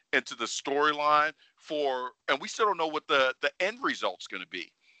segment, into the storyline and we still don't know what the end result's going to be,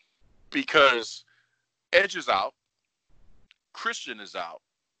 because Edge is out, Christian is out.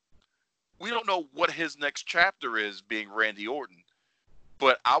 We don't know what his next chapter is, being Randy Orton,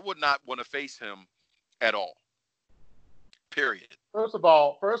 but I would not want to face him at all. Period. First of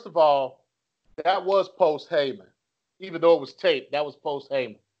all, that was post Heyman. Even though it was taped, that was post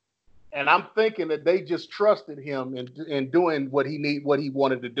Heyman. And I'm thinking that they just trusted him in doing what he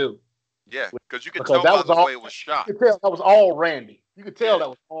wanted to do. Yeah, because you could tell by the way it was shot. You could tell that was all Randy. You could tell that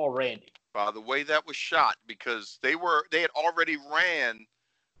was all Randy. By the way that was shot, because they had already ran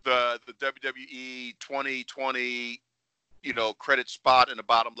the WWE 2020, credit spot in the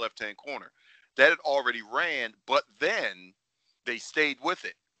bottom left-hand corner. That had already ran, but then they stayed with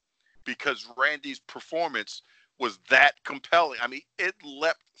it because Randy's performance was that compelling. I mean, it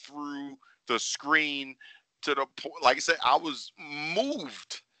leapt through the screen to the point, like I said, I was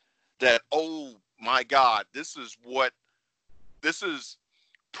moved that, oh my God, this is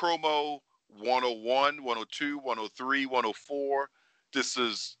promo 101, 102, 103, 104. this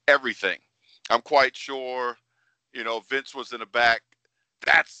is everything. I'm quite sure, Vince was in the back.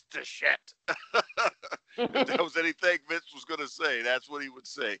 That's the shit. If there was anything Vince was going to say, that's what he would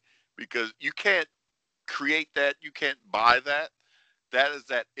say. Because you can't create that. You can't buy that. That is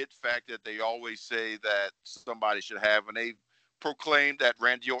that it factor that they always say that somebody should have. And they proclaimed that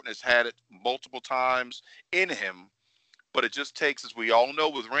Randy Orton has had it multiple times in him. But it just takes, as we all know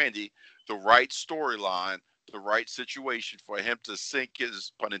with Randy, the right storyline, the right situation for him to sink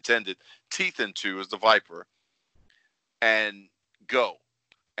his, pun intended, teeth into as the Viper and go.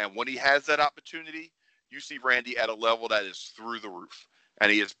 And when he has that opportunity, you see Randy at a level that is through the roof.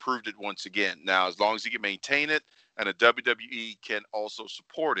 And he has proved it once again. Now, as long as he can maintain it and the WWE can also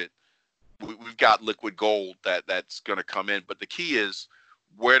support it, we've got liquid gold that's going to come in. But the key is,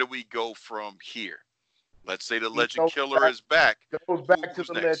 where do we go from here? Let's say the Legend Killer is back. Goes back to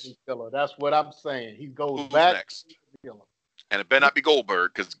the Legend Killer. That's what I'm saying. He goes back to the Killer. And it better not be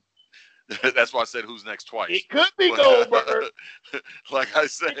Goldberg, because that's why I said who's next twice. It could be Goldberg. Like I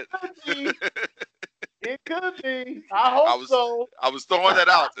said. It could be. I hope so. I was throwing that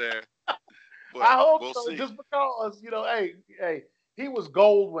out there. I hope so. See. Just because, hey, he was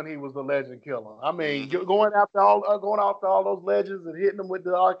gold when he was the Legend Killer. I mean, going after all those legends and hitting them with the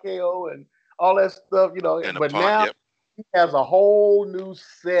RKO and all that stuff, but now he has a whole new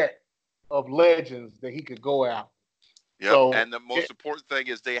set of legends that he could go after. Yep. So, and the most important thing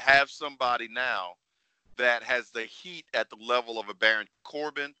is they have somebody now that has the heat at the level of a Baron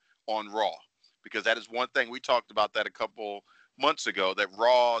Corbin on Raw. Because that is one thing, we talked about that a couple months ago, that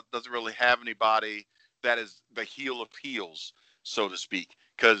Raw doesn't really have anybody that is the heel of heels, so to speak.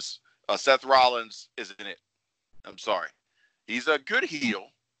 Because Seth Rollins isn't it. I'm sorry. He's a good heel,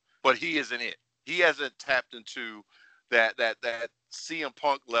 but he isn't it. He hasn't tapped into that CM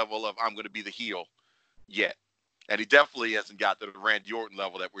Punk level of I'm going to be the heel yet. And he definitely hasn't got to the Randy Orton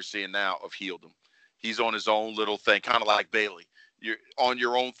level that we're seeing now of heeldom. He's on his own little thing, kind of like Bayley. You're on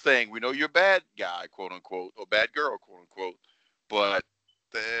your own thing. We know you're a bad guy, quote unquote, or bad girl, quote unquote, but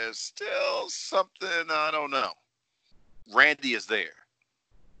there's still something, I don't know. Randy is there.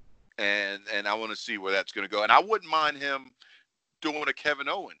 And I want to see where that's going to go. And I wouldn't mind him doing a Kevin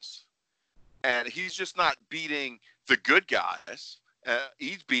Owens. And he's just not beating the good guys.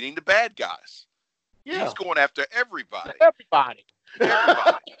 He's beating the bad guys. Yeah. He's going after everybody. Everybody.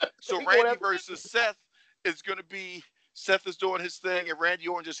 So Randy versus Seth is going to be, Seth is doing his thing and Randy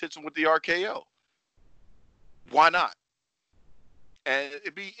Orton just hits him with the RKO. Why not? And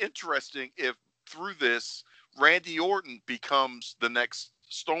it'd be interesting if through this, Randy Orton becomes the next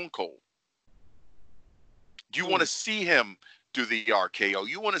Stone Cold. You want to see him do the RKO.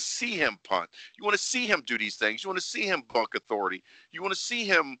 You want to see him punt. You want to see him do these things. You want to see him bunk authority. You want to see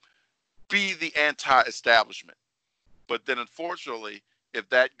him be the anti-establishment. But then, unfortunately, if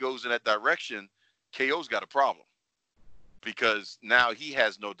that goes in that direction, KO's got a problem. Because now he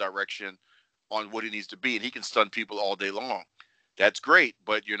has no direction on what he needs to be, and he can stun people all day long. That's great,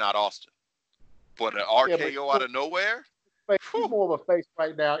 but you're not Austin. But an RKO out of nowhere? He's more of a face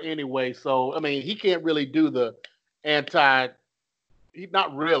right now anyway, so, I mean, he can't really do the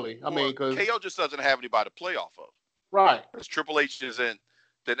not really. I mean, because KO just doesn't have anybody to play off of. Right. Because Triple H isn't,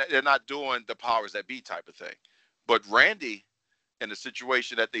 they're not doing the powers that be type of thing. But Randy, in the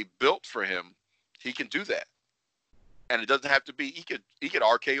situation that they built for him, he can do that. And it doesn't have to be, he could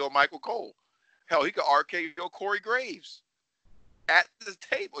RKO Michael Cole. Hell, he could RKO Corey Graves at the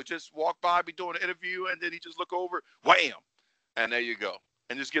table. Just walk by, be doing an interview, and then he just look over, wham, and there you go.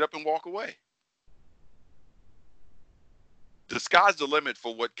 And just get up and walk away. The sky's the limit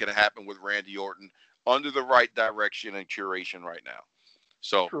for what can happen with Randy Orton under the right direction and curation right now.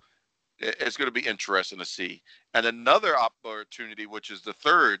 So it's going to be interesting to see. And another opportunity, which is the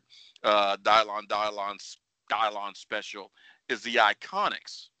third Dylon special, is the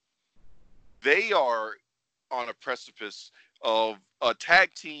Iconics. They are on a precipice of a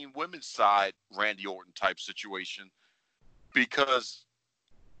tag team women's side Randy Orton type situation, because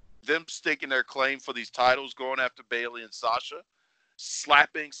them staking their claim for these titles, going after Bayley and Sasha,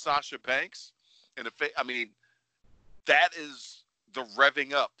 slapping Sasha Banks in the face. I mean, that is the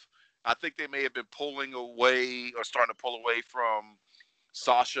revving up. I think they may have been pulling away or starting to pull away from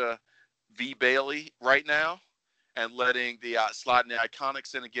Sasha v. Bayley right now, and letting the sliding the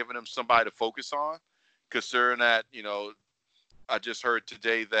Iconics in and giving them somebody to focus on. Considering that, I just heard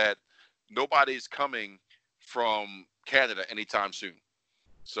today that nobody's coming from Canada anytime soon.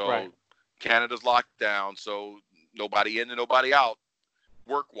 So Canada's locked down, so nobody in and nobody out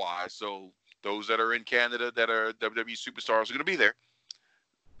work-wise. So those that are in Canada that are WWE superstars are going to be there,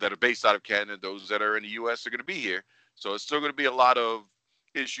 that are based out of Canada. Those that are in the U.S. are going to be here. So it's still going to be a lot of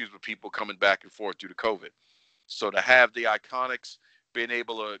issues with people coming back and forth due to COVID. So to have the Iconics being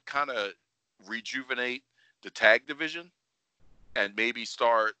able to kind of rejuvenate the tag division and maybe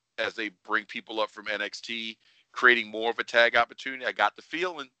start as they bring people up from NXT, creating more of a tag opportunity. I got the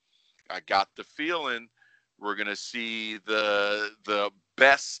feeling we're going to see the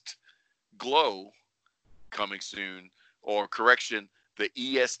best glow coming soon, or correction, the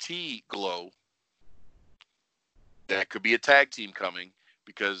EST glow. That could be a tag team coming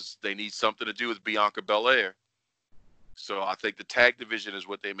because they need something to do with Bianca Belair. So I think the tag division is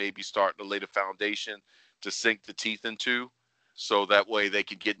what they may be starting to lay the foundation to sink the teeth into, so that way they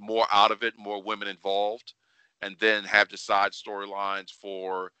can get more out of it, more women involved, and then have the side storylines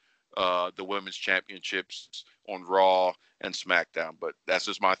for the women's championships on Raw and SmackDown. But that's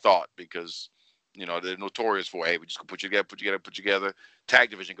just my thought, because they're notorious for, hey, we just put together. Tag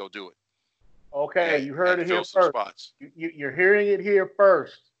division, go do it. Okay, you heard it here first. Spots. You're hearing it here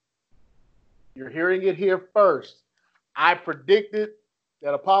first. You're hearing it here first. I predicted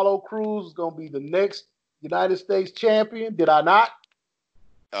that Apollo Crews is going to be the next United States champion. Did I not?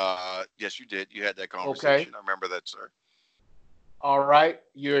 Yes, you did. You had that conversation. Okay. I remember that, sir. All right.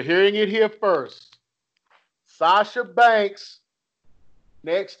 You're hearing it here first. Sasha Banks,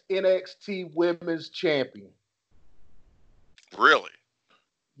 next NXT Women's Champion. Really?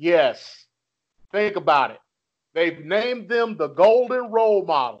 Yes. Think about it. They've named them the Golden Role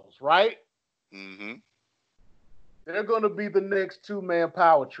Models, right? Mm-hmm. They're going to be the next two-man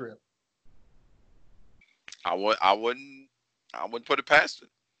power trip. I wouldn't put it past it.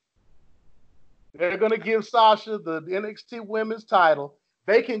 They're going to give Sasha the NXT Women's title.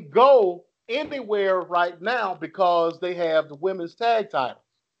 They can go anywhere right now because they have the women's tag titles.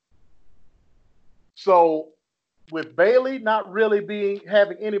 So with Bayley not really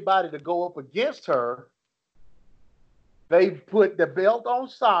having anybody to go up against her, they put the belt on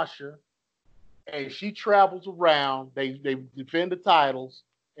Sasha, and she travels around. They defend the titles,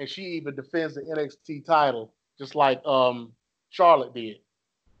 and she even defends the NXT title, just like Charlotte did.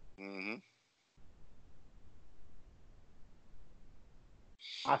 Mm-hmm.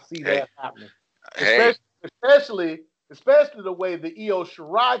 I see that happening. Especially the way the Io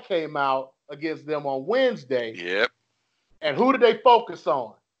Shirai came out against them on Wednesday. Yep. And who did they focus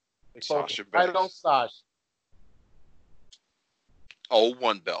on? They focused Sasha right on Sasha. Oh,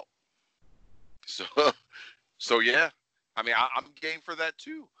 one belt. So yeah. I mean, I'm game for that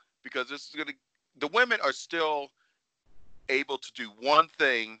too, because the women are still able to do one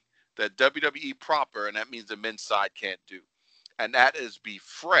thing that WWE proper, and that means the men's side can't do. And that is be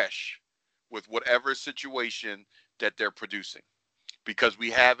fresh with whatever situation that they're producing, because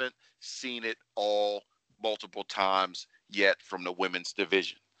we haven't seen it all multiple times yet from the women's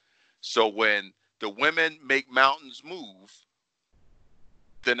division. So when the women make mountains move,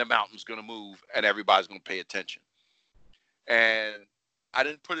 then the mountain's going to move and everybody's going to pay attention. And I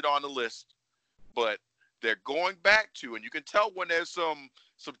didn't put it on the list, but they're going back to, and you can tell when there's some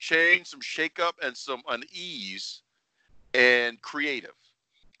change, some shakeup, and some unease and creative,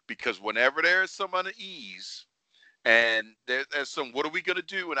 because whenever there is some unease and there's some, what are we going to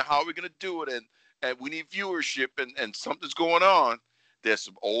do and how are we going to do it, and we need viewership and something's going on, there's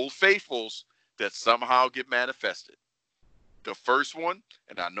some old faithfuls that somehow get manifested. The first one,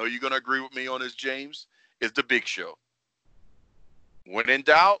 and I know you're going to agree with me on this, James, is the Big Show. When in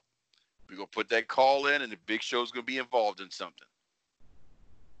doubt, we're going to put that call in and the Big Show's going to be involved in something.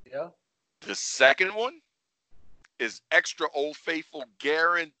 Yeah. The second one is extra old faithful,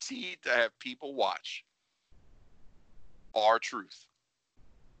 guaranteed to have people watch. R-Truth.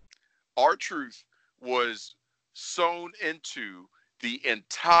 R-Truth was sewn into the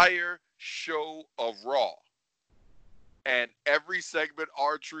entire show of Raw. And every segment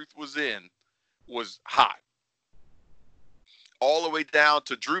R-Truth was in was hot. All the way down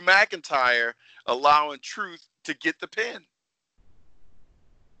to Drew McIntyre allowing Truth to get the pin.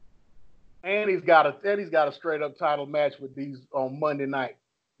 And he's got a straight up title match with these on Monday night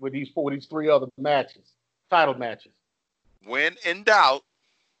with these three other matches, title matches. When in doubt,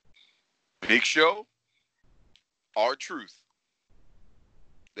 Big Show, R-Truth.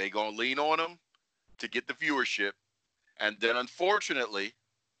 They gonna lean on him to get the viewership, and then unfortunately,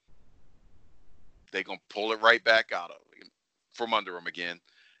 they gonna pull it right back out of from under him again.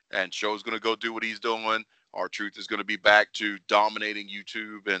 And Show's gonna go do what he's doing. R-Truth is gonna be back to dominating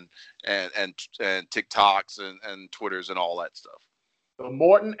YouTube and TikToks and Twitters and all that stuff. The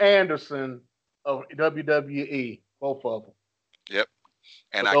Morton Anderson of WWE, both of them. Yep.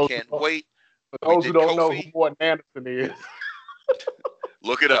 And I can't wait. For those who don't know who Morton Anderson is,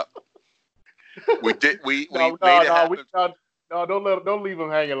 look it up. We did. We No, made no, it no, happen. no, don't leave him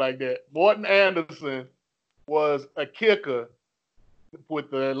hanging like that. Morton Anderson was a kicker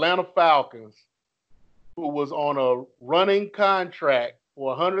with the Atlanta Falcons who was on a running contract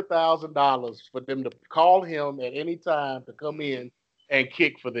for $100,000 for them to call him at any time to come in and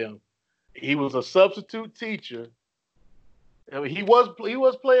kick for them. He was a substitute teacher. I mean, he was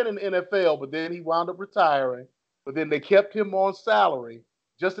playing in the NFL, but then he wound up retiring. But then they kept him on salary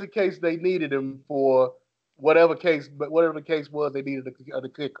just in case they needed him for whatever the case was, they needed the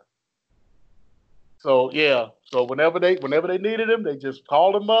kicker. So yeah, so whenever they needed him, they just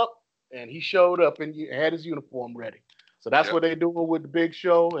called him up, and he showed up and had his uniform ready. So that's Yep. what they're doing with the Big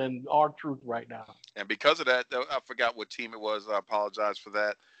Show and R-Truth right now. And because of that, I forgot what team it was. I apologize for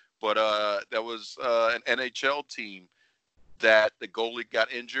that. But there was an NHL team that the goalie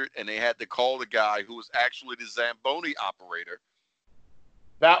got injured, and they had to call the guy who was actually the Zamboni operator.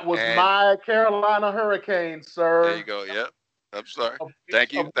 That was my Carolina Hurricanes, sir. There you go. Yep. I'm sorry.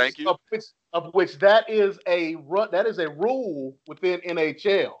 Thank you. Of which that is a rule within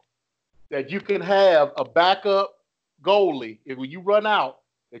NHL that you can have a backup goalie when you run out.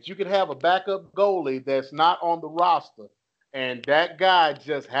 That you can have a backup goalie that's not on the roster, and that guy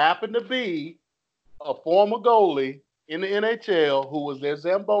just happened to be a former goalie in the NHL who was their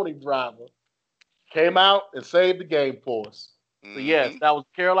Zamboni driver, came out and saved the game for us. So yes, that was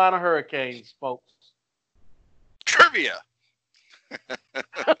Carolina Hurricanes, folks. Trivia.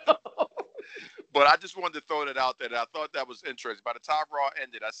 But I just wanted to throw that out there. I thought that was interesting. By the time Raw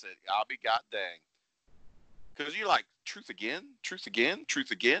ended, I said, I'll be god dang. Because you're like, truth again, truth again,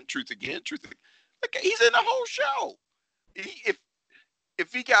 truth again, truth again, truth again. Like, he's in the whole show.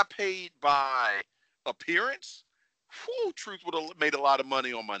 If he got paid by appearance, Truth would have made a lot of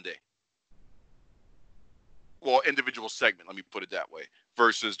money on Monday. Well, individual segment, let me put it that way.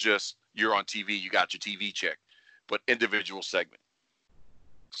 Versus just, you're on TV, you got your TV check. But individual segment.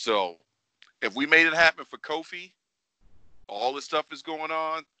 So, if we made it happen for Kofi, all this stuff is going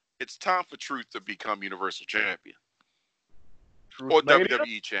on, it's time for Truth to become Universal Champion. Truth or Mania?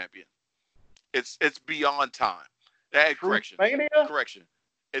 WWE Champion. It's beyond time. Correction.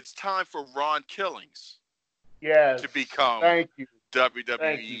 It's time for Ron Killings to become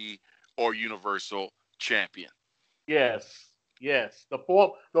WWE or Universal Champion. Yes. The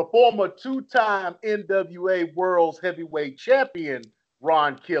former two-time NWA World's Heavyweight Champion,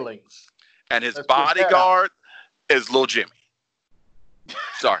 Ron Killings. And his bodyguard is Lil Jimmy.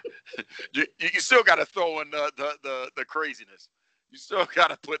 Sorry. you still got to throw in the craziness. You still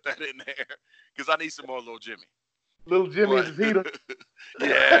got to put that in there because I need some more Lil Jimmy. Lil Jimmy's his heater.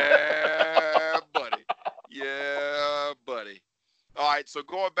 Yeah, buddy. Yeah, buddy. All right, so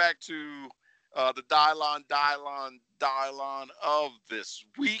going back to the Dylon of this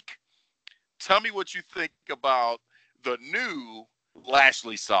week. Tell me what you think about the new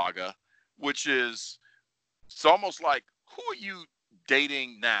Lashley saga, which is it's almost like, who are you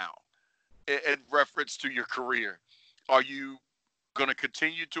dating now in reference to your career? Are you going to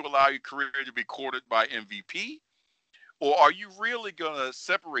continue to allow your career to be courted by MVP? Or are you really going to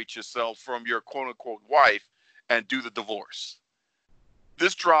separate yourself from your quote-unquote wife and do the divorce?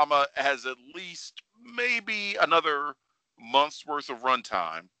 This drama has at least maybe another month's worth of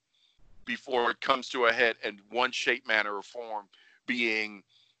runtime before it comes to a head in one shape, manner, or form, being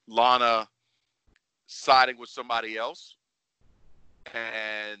Lana siding with somebody else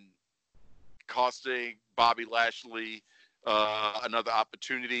and costing Bobby Lashley another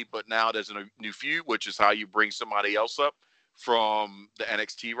opportunity. But now there's a new feud, which is how you bring somebody else up from the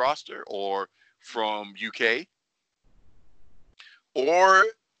NXT roster or from UK. Or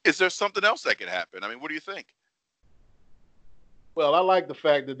is there something else that could happen? I mean, what do you think? Well, I like the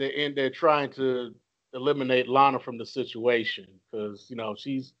fact that they're trying to eliminate Lana from the situation because,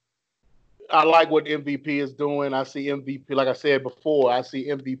 I like what MVP is doing. I see MVP, like I said before, I see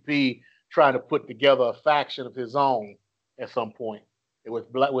MVP trying to put together a faction of his own at some point, with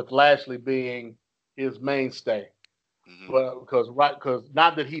Lashley being his mainstay. Mm-hmm. But because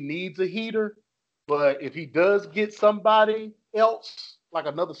not that he needs a heater, but if he does get somebody else, like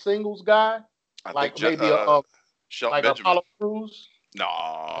another singles guy, like maybe Shelton Benjamin. Apollo Crews.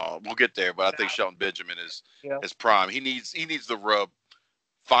 No, we'll get there, but I think Shelton Benjamin is prime. He needs the rub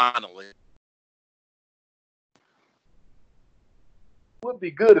finally. Would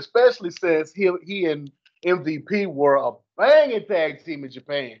be good, especially since he and MVP were a banging tag team in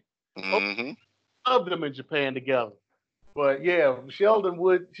Japan. Mm-hmm. Love them in Japan together. But yeah, Sheldon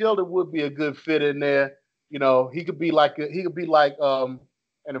would be a good fit in there. He could be like an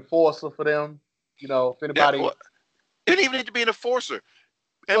enforcer for them. If anybody, he didn't even need to be an enforcer.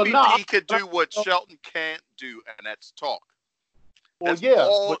 Well, no, MVP could do what Shelton can't do, and that's talk. well, That's yeah,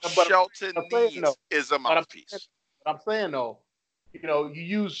 all but Shelton I'm saying needs though, is a mouthpiece. but I'm saying though, you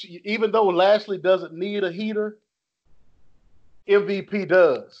use even though Lashley doesn't need a heater, MVP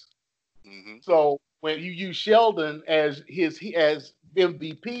does. Mm-hmm. So when you use Sheldon as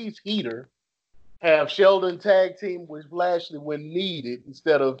MVP's heater, have Sheldon tag team with Lashley when needed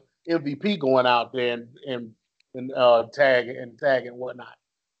instead of MVP going out there and tag and whatnot.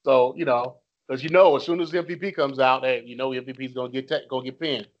 So because as soon as MVP comes out, hey, MVP's gonna get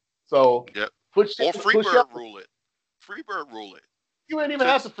pinned. So Yep. put Or put Freebird Sheldon. rule it. Freebird rule it. You ain't even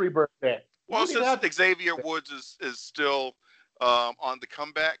have to Since Freebird that. well, since Xavier Woods is still on the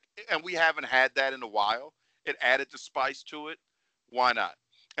comeback, and we haven't had that in a while, it added the spice to it. Why not?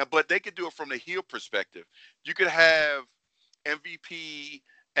 But they could do it from the heel perspective. You could have MVP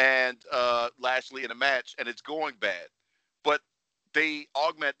and Lashley in a match, and it's going bad, but they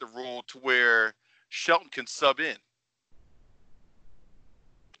augment the rule to where Shelton can sub in.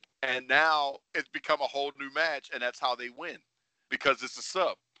 And now it's become a whole new match, and that's how they win because it's a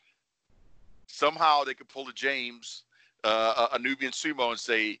sub. Somehow they could pull a James, a Nubian Sumo, and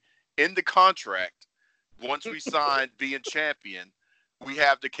say, in the contract, once we sign being champion, we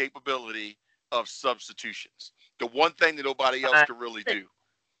have the capability of substitutions. The one thing that nobody else could really do.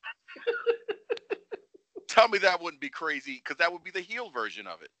 Tell me that wouldn't be crazy, because that would be the heel version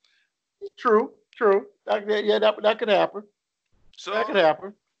of it. True. That could happen. So that could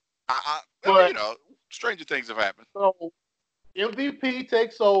happen. But stranger things have happened. So MVP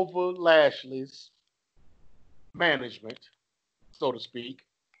takes over Lashley's management, so to speak.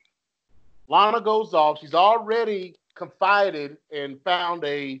 Lana goes off. She's already confided and found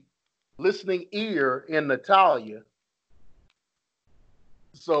a listening ear in Natalya.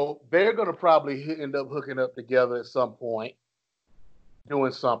 So they're going to probably end up hooking up together at some point,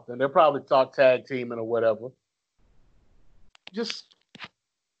 doing something. They'll probably talk tag teaming or whatever. Just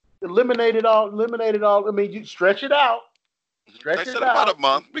eliminate it all. I mean, you stretch it out. They said about a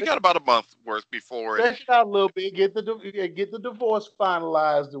month. We got about a month worth before it. Stretch it out a little bit. Get the divorce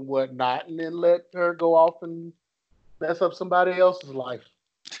finalized and whatnot, and then let her go off and mess up somebody else's life.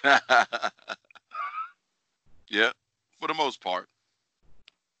 Yeah, for the most part.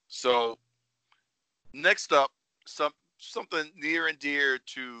 So next up, something near and dear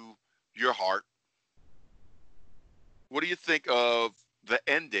to your heart. What do you think of the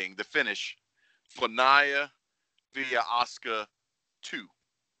ending, the finish for Nia via Asuka 2?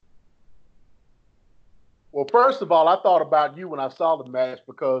 Well, first of all, I thought about you when I saw the match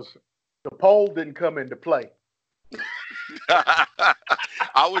because the pole didn't come into play.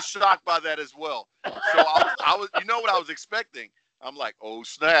 I was shocked by that as well. So I was, what I was expecting? I'm like, oh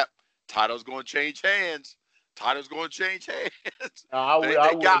snap, title's going to change hands. They got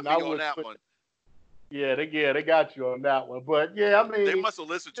me on that one. Yeah, they got you on that one. But yeah, I mean, they must have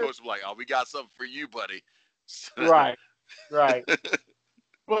listened to us like, oh, we got something for you, buddy. Right.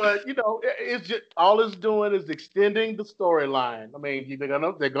 But it's just all it's doing is extending the storyline. I mean,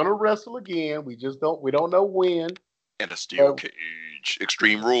 they're gonna wrestle again. We don't know when. And a steel cage,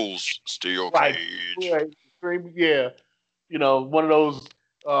 Extreme Rules, steel cage. Right. Extreme, yeah. One of those.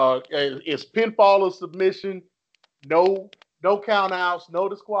 It's pinfall or submission. No count outs, no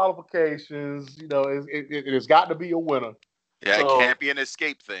disqualifications. It has got to be a winner. Yeah, it can't be an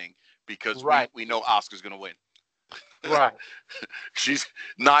escape thing because we know Asuka's gonna win. Right.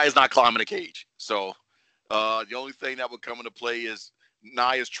 Nia's not climbing a cage. So the only thing that would come into play is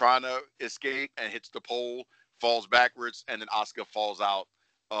Nia's trying to escape and hits the pole, falls backwards, and then Asuka falls out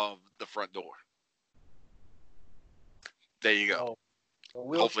of the front door. There you go.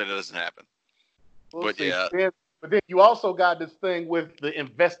 Hopefully that doesn't happen. But then you also got this thing with the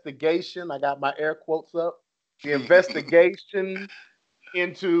investigation. I got my air quotes up. The investigation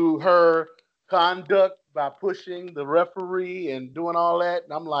into her conduct by pushing the referee and doing all that.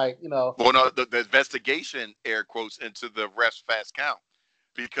 And I'm like, Well, no, the investigation, air quotes, into the ref's fast count.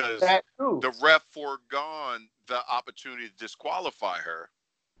 Because the ref foregone the opportunity to disqualify her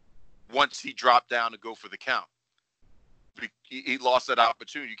once he dropped down to go for the count. He lost that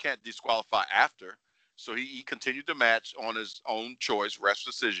opportunity. You can't disqualify after. So he continued the match on his own choice, ref's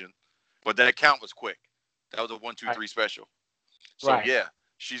decision. But that count was quick. That was a 1-2-3 special. So, yeah,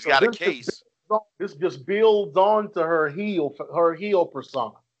 she's got a case. This just builds on to her heel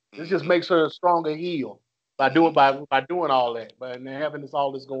persona. This just makes her a stronger heel by doing all that, and having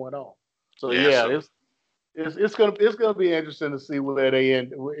all this going on. So it's gonna be interesting to see where they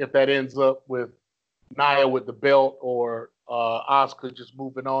end, if that ends up with Nia with the belt or Asuka just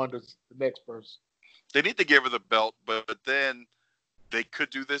moving on to the next person. They need to give her the belt, but then They could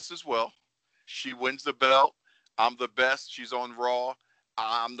do this as well. She wins the belt. I'm the best. She's on Raw.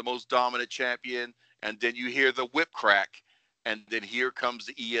 I'm the most dominant champion. And then you hear the whip crack. And then here comes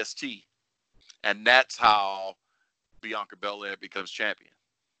the EST. And that's how Bianca Belair becomes champion.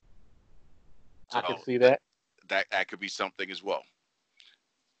 So I can see that. That could be something as well.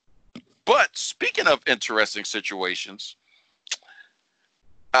 But speaking of interesting situations,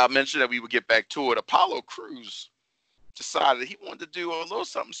 I mentioned that we would get back to it. Apollo Crews decided he wanted to do a little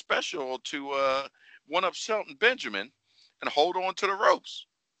something special to one up Shelton Benjamin and hold on to the ropes.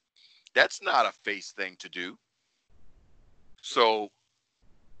 That's not a face thing to do. So,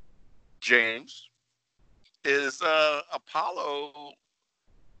 James, is Apollo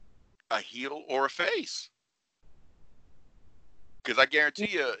a heel or a face? Because I guarantee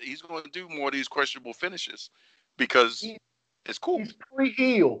you he's going to do more of these questionable finishes because it's cool. He's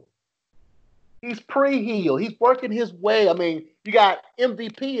pre-heel. He's pre-heel. He's working his way. I mean, you got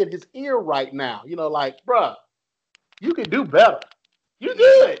MVP in his ear right now. You know, like, bruh, you can do better. You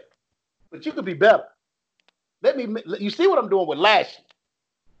good, but you could be better. You see what I'm doing with Lashley?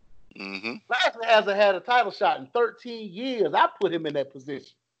 Mm-hmm. Lashley hasn't had a title shot in 13 years. I put him in that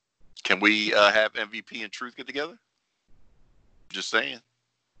position. Can we have MVP and Truth get together? Just saying.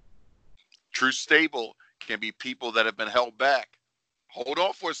 Truth stable can be people that have been held back. Hold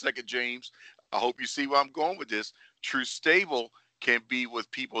on for a second, James. I hope you see where I'm going with this. Truth stable can be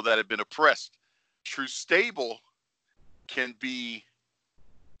with people that have been oppressed. Truth stable can be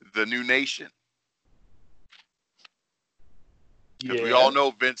the new nation. Because we all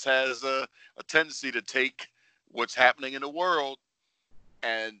know Vince has a tendency to take what's happening in the world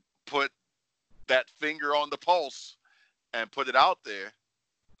and put that finger on the pulse and put it out there.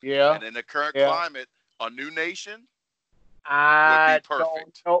 Yeah. And in the current climate, a new nation would be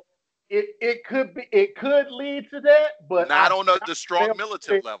perfect. It could lead to that, but not on the strong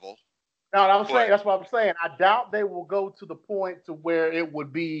militant level. No, that's what I'm saying. I doubt they will go to the point to where it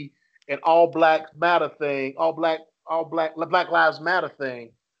would be an all Black Matter thing, Black Lives Matter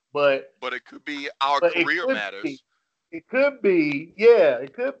thing. But it could be our career matters. It could be, yeah.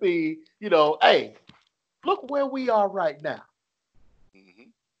 It could be, you know, hey, look where we are right now. Mm-hmm.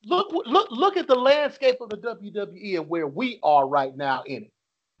 Look at the landscape of the WWE and where we are right now in it.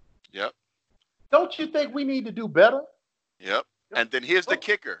 Yep. Don't you think we need to do better? Yep. And then here's the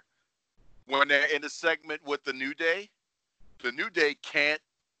kicker. When they're in a segment with the New Day can't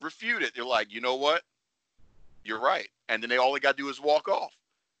refute it. They're like, you know what? You're right. And then they all they got to do is walk off.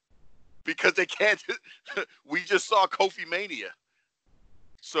 Because they can't. We just saw Kofi Mania.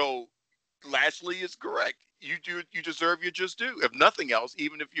 So Lashley is correct. You deserve your just due. If nothing else,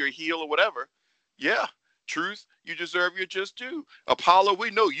 even if you're a heel or whatever, yeah, Truth, you deserve your just due. Apollo, we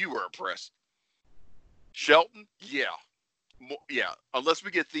know you were oppressed. Shelton, yeah. Unless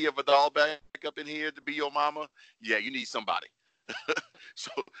we get Thea Vidal back up in here to be your mama, yeah, you need somebody. So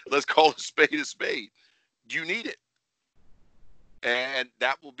let's call a spade a spade. You need it. And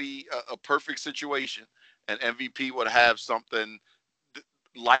that will be a perfect situation. And MVP would have something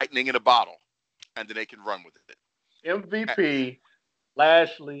lightning in a bottle, and then they can run with it. MVP,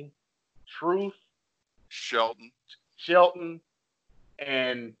 Lashley, Truth, Shelton,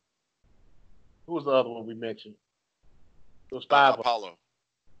 and who was the other one we mentioned? It was five. Apollo.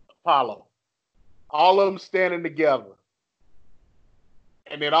 All of them standing together.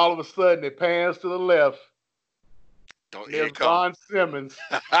 And then all of a sudden it pans to the left. There's Ron Simmons.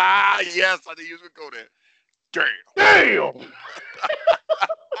 Yes, I knew you was going to go there. Damn!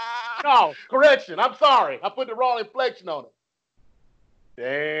 No, correction. I'm sorry. I put the wrong inflection on it.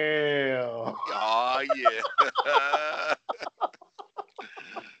 Damn. Oh, yeah.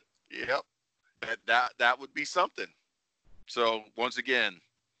 Yep. That would be something. So, once again,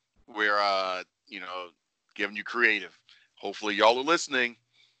 we're, giving you creative. Hopefully, y'all are listening.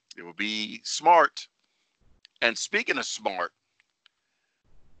 It will be smart. And speaking of smart,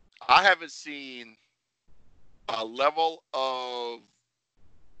 I haven't seen a level of,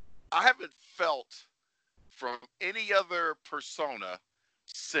 I haven't felt from any other persona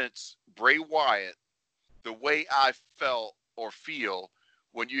since Bray Wyatt the way I felt or feel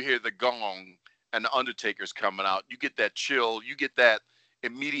when you hear the gong and the Undertaker's coming out. You get that chill, you get that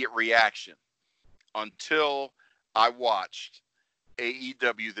immediate reaction until I watched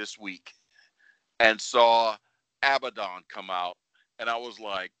AEW this week and saw Abaddon come out, and I was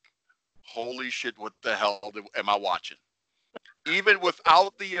like, holy shit, what the hell am I watching? Even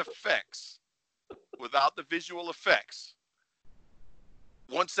without the effects, without the visual effects,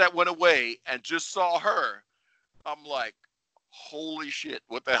 once that went away and just saw her, I'm like, holy shit,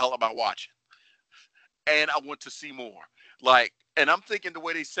 what the hell am I watching? And I want to see more. Like, And I'm thinking the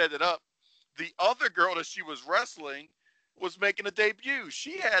way they set it up, the other girl that she was wrestling was making a debut.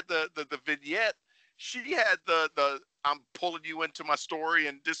 She had the vignette. She had the I'm pulling you into my story,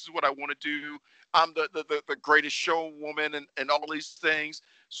 and this is what I want to do. I'm the greatest show woman, and all these things.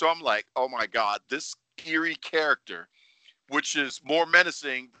 So I'm like, oh my God, this eerie character, which is more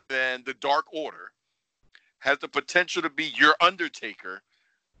menacing than the Dark Order, has the potential to be your Undertaker,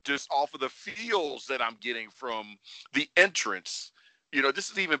 just off of the feels that I'm getting from the entrance.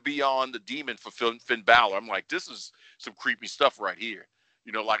 This is even beyond the demon for Finn Balor. I'm like, this is some creepy stuff right here.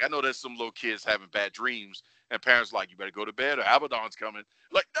 Like, I know there's some little kids having bad dreams, and parents like, you better go to bed or Abaddon's coming.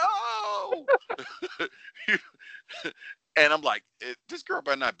 Like, no! And I'm like, this girl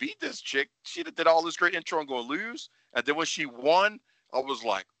better not beat this chick. She did all this great intro and going to lose. And then when she won, I was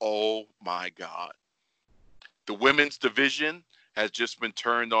like, oh my God. The women's division has just been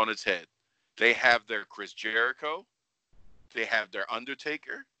turned on its head. They have their Chris Jericho. They have their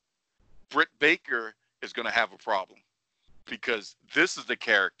Undertaker. Britt Baker is going to have a problem because this is the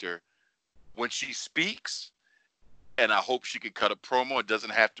character when she speaks, and I hope she can cut a promo. It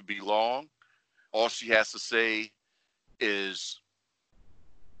doesn't have to be long. All she has to say is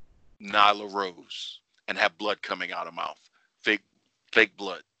Nyla Rose and have blood coming out of her mouth. Fake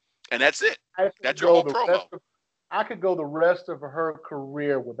blood. And that's it. That's your whole promo. I could go the rest of her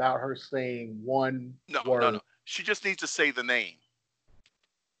career without her saying one word. No. She just needs to say the name.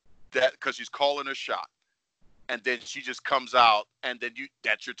 That because she's calling her shot. And then she just comes out, and then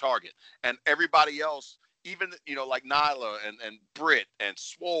that's your target. And everybody else, even like Nyla and Britt and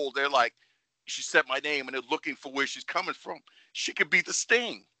Swole, they're like, she said my name, and they're looking for where she's coming from. She could be the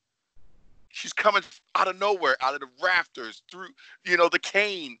Sting. She's coming out of nowhere, out of the rafters, through the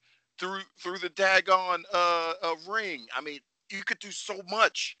cane, through the daggone ring. I mean, you could do so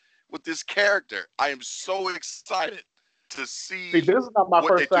much with this character. I am so excited to see this is not my what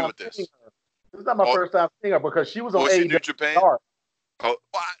first they time do with this. This is not my first time seeing her because she was on AEW New Japan. Dark. Oh,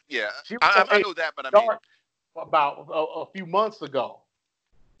 yeah. I know that, but I mean, about a few months ago.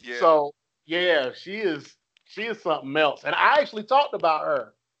 Yeah. So yeah, she is something else. And I actually talked about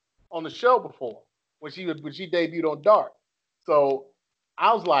her on the show before when she debuted on Dark. So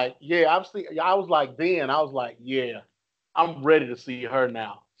I was like, yeah, I'm ready to see her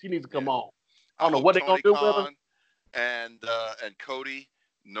now. She needs to come on. I don't know what they're gonna do with her. And Cody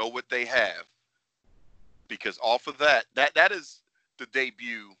know what they have, because off of that is the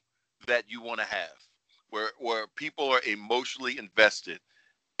debut that you want to have, where people are emotionally invested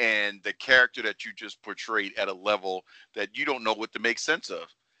and the character that you just portrayed at a level that you don't know what to make sense of.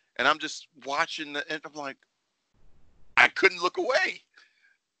 And I'm just watching and I'm like, I couldn't look away.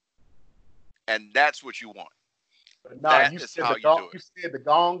 And that's what you want. You said the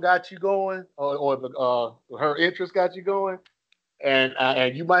gong got you going, or her interest got you going,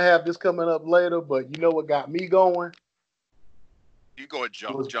 and you might have this coming up later. But you know what got me going? You go and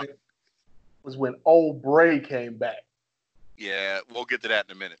jump. Was when old Bray came back. Yeah, we'll get to that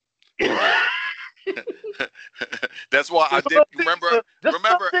in a minute. That's why I did remember.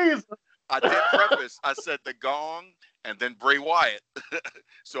 I did preface. I said the gong and then Bray Wyatt.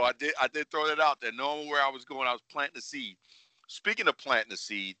 So I did throw that out there, knowing where I was going. I was planting the seed. Speaking of planting the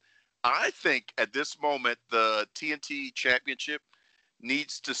seed, I think at this moment the TNT Championship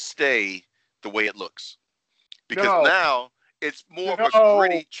needs to stay the way it looks, because now it's more of a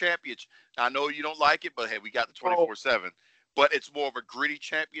gritty championship. I know you don't like it, but hey, we got the 24/7. But it's more of a gritty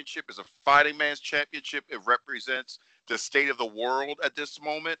championship. It's a fighting man's championship. It represents the state of the world at this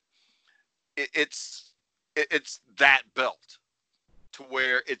moment. It's that belt, to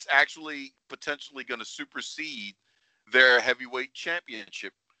where it's actually potentially going to supersede their heavyweight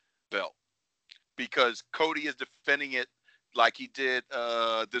championship belt, because Cody is defending it like he did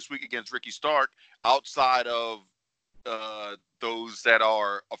this week against Ricky Stark, outside of those that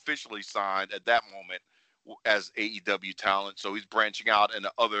are officially signed at that moment as AEW talent. So he's branching out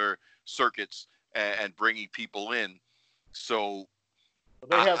into other circuits and bringing people in. So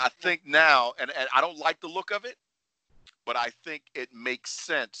I think now, and I don't like the look of it, but I think it makes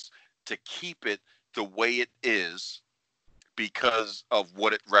sense to keep it the way it is because of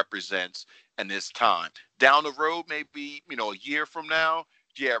what it represents and this time. Down the road, maybe, a year from now,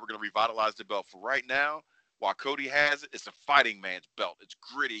 yeah, we're going to revitalize the belt. For right now, while Cody has it, it's a fighting man's belt. It's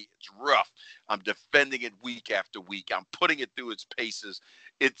gritty. It's rough. I'm defending it week after week. I'm putting it through its paces.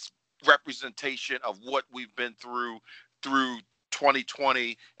 It's representation of what we've been through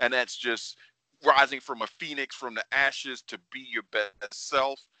 2020, and that's just rising from a phoenix from the ashes to be your best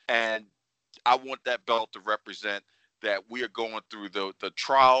self. And I want that belt to represent that we are going through the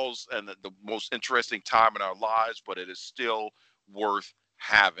trials and the most interesting time in our lives, but it is still worth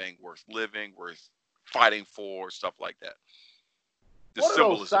having, worth living, worth fighting for, stuff like that. The What are those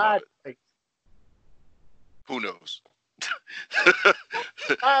symbolism of side it. plates? Who knows?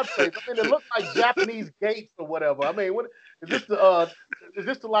 Side plates. I mean, they look like Japanese gates or whatever. I mean, what is this? Is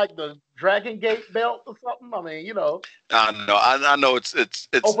this like the Dragon Gate belt or something? I mean, I know it's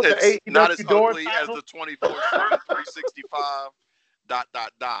open the not as AEW door ugly as title. the 24/7 365 ...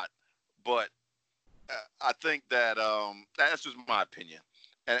 But I think that that's just my opinion.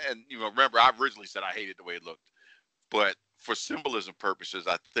 And remember, I originally said I hated the way it looked, but for symbolism purposes,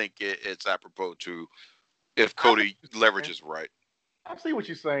 I think it's apropos to if Cody leverages right. I see what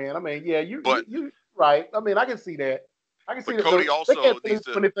you're saying. I mean, yeah, But you right. I mean, I can see that. I can see that Cody they also can't needs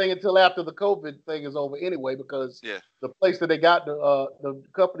do to, anything until after the COVID thing is over anyway, because yeah. the place that they got the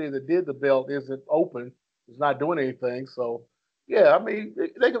company that did the belt isn't open. It's not doing anything. So yeah, I mean,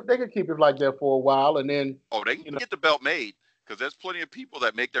 they could keep it like that for a while, and then Oh, they can get the belt made because there's plenty of people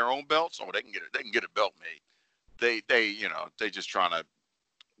that make their own belts. Oh, they can get it. They can get a belt made. They just trying to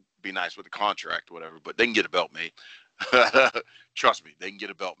be nice with the contract or whatever, but they can get a belt made. Trust me, they can get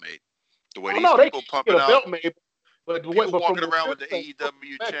a belt made. The way oh these no, they people can't get pumping a out, belt made, but people from walking the around with the business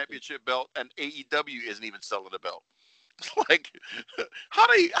AEW perspective, championship belt, and AEW isn't even selling a belt. Like, how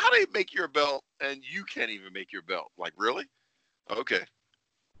they make your belt and you can't even make your belt? Like, really? Okay.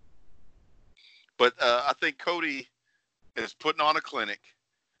 But I think Cody is putting on a clinic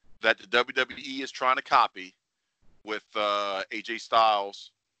that the WWE is trying to copy with AJ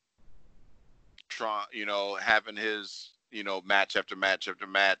Styles, having his match after match after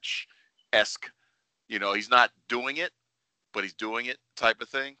match esque. He's not doing it, but he's doing it type of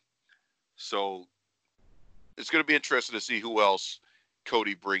thing. So it's going to be interesting to see who else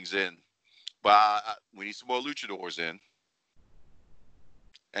Cody brings in. But we need some more luchadors in,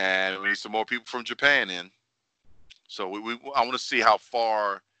 and we need some more people from Japan in. So I want to see how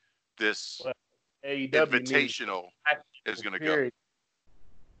far this AEW invitational is going to go.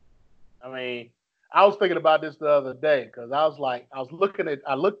 I mean, I was thinking about this the other day because I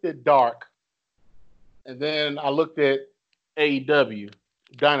looked at Dark, and then I looked at AEW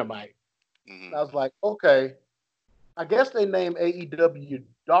Dynamite. Mm-hmm. I was like, okay, I guess they named AEW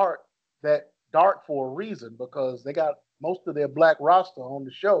Dark for a reason, because they got most of their black roster on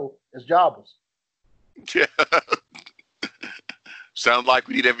the show as jobbers. Yeah. Sounds like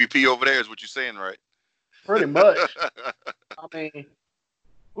we need MVP over there, is what you're saying, right? Pretty much. I mean,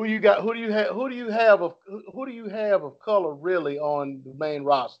 who you got? Who do you have? Who do you have of color really on the main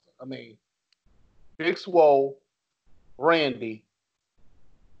roster? I mean, Big Swole, Randy,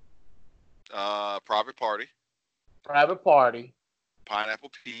 Private Party,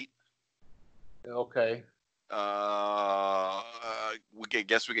 Pineapple Pete. Okay. We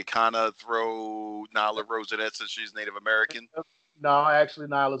could kind of throw Nyla Rose in that since she's Native American. No, actually,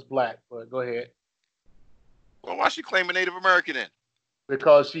 Nyla's black, but go ahead. Well, why is she claiming Native American in?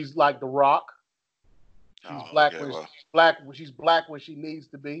 Because she's like The Rock. She's black she's black when she needs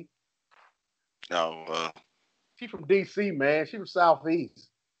to be. No, she's from DC, man. She's from Southeast.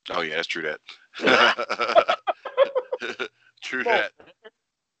 Oh yeah, that's true that. True that.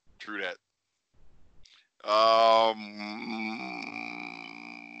 True that.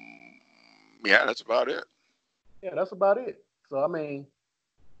 Yeah, that's about it. Yeah, that's about it. So I mean,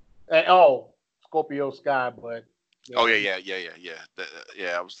 Scorpio Sky, but yeah,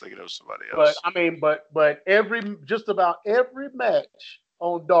 yeah. I was thinking it was somebody else. But I mean, but just about every match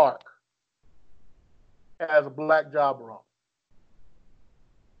on Dark has a black jobber on.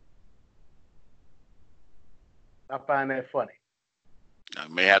 I find that funny. I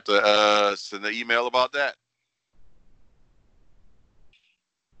may have to send an email about that.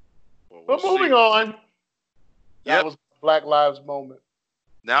 Well, but moving on. That was Black Lives moment.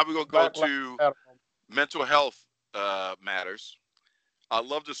 Now we're going to go to mental health matters. I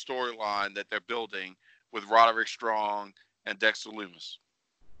love the storyline that they're building with Roderick Strong and Dexter Lumis.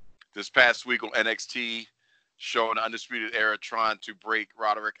 This past week on NXT, showing the Undisputed Era trying to break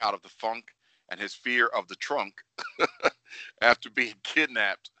Roderick out of the funk and his fear of the trunk after being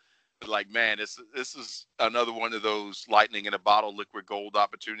kidnapped. Like, man, this is another one of those lightning in a bottle, liquid gold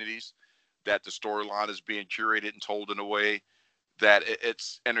opportunities that the storyline is being curated and told in a way that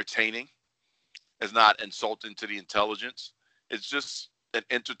it's entertaining. It's not insulting to the intelligence. It's just an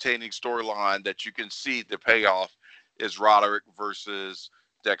entertaining storyline that you can see the payoff is Roderick versus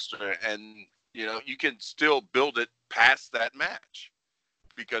Dexter. And, you can still build it past that match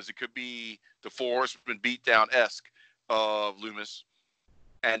because it could be the Four Horsemen beatdown-esque of Lumis.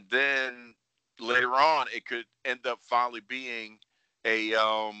 And then later on, it could end up finally being a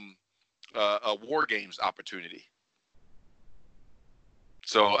War Games opportunity.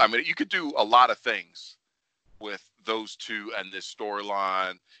 So, I mean, you could do a lot of things with those two and this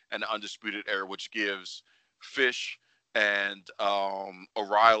storyline and the Undisputed Era, which gives Fish and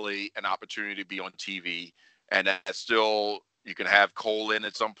O'Reilly an opportunity to be on TV. And that still, you can have Cole in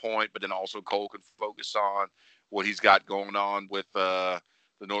at some point, but then also Cole can focus on what he's got going on with the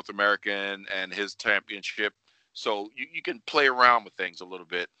North American and his championship. So you can play around with things a little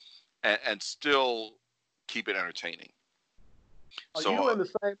bit and still keep it entertaining. Are So you in the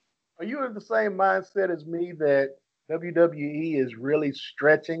same? Are you in the same mindset as me that WWE is really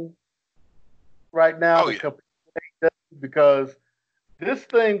stretching right now oh to yeah, compete because this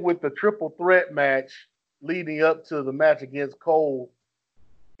thing with the triple threat match leading up to the match against Cole,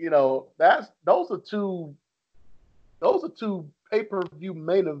 that's those are two pay-per-view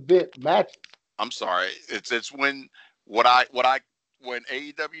main event matches. I'm sorry. It's when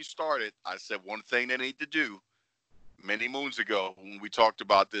AEW started, I said one thing they need to do many moons ago when we talked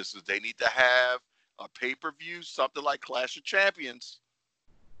about this is they need to have a pay-per-view, something like Clash of Champions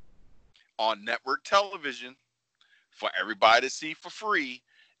on network television for everybody to see for free,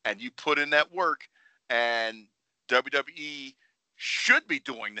 and you put in that work, and WWE should be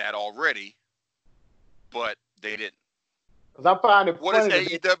doing that already, but they didn't. Because I find it What is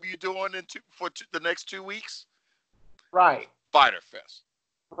funny that AEW doing for the next 2 weeks? right, Fyter Fest.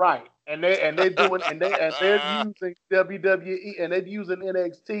 right, and they're using WWE and they're using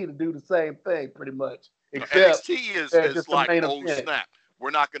NXT to do the same thing pretty much, except NXT they're is just the like, main oh event. snap,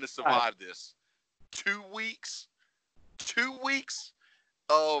 we're not going to Right. survive this. 2 weeks, 2 weeks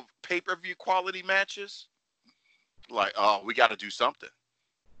of pay-per-view quality matches. Like, oh, we got to do something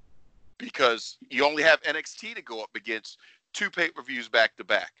because you only have NXT to go up against 2 pay-per-views back to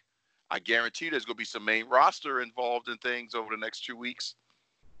back. I guarantee there's going to be some main roster involved in things over the next 2 weeks.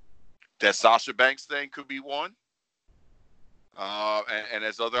 That Sasha Banks thing could be one. And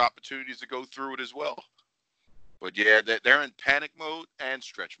there's other opportunities to go through it as well. But yeah, they're in panic mode and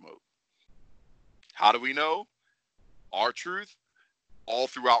stretch mode. How do we know? R-Truth, all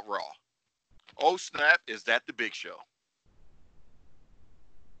throughout Raw. Oh snap, is that the Big Show?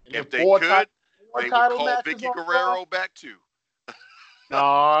 And then If they could, four they would title call matches Vicky on Raw. Guerrero back too.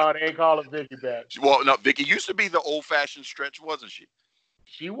 No, they ain't calling Vicky back. Well, no, Vicky used to be the old-fashioned stretch, wasn't she?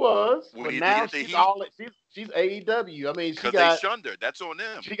 She was, When but he had to now hit the she's heat, she's AEW. I mean, because they shunned her. That's on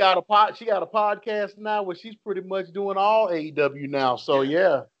them. she got a podcast now where she's pretty much doing all AEW now. So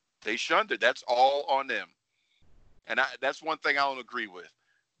yeah. They shunned her. That's all on them. And that's one thing I don't agree with.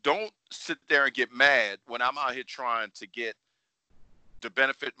 Don't sit there and get mad when I'm out here trying to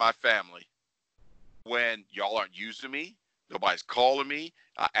benefit my family when y'all aren't using me. Nobody's calling me.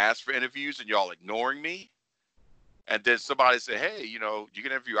 I ask for interviews and y'all ignoring me. And then somebody say, hey, you can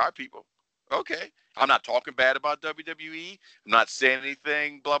interview our people. Okay. I'm not talking bad about WWE. I'm not saying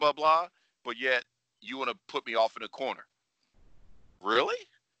anything, blah, blah, blah. But yet you want to put me off in a corner. Really?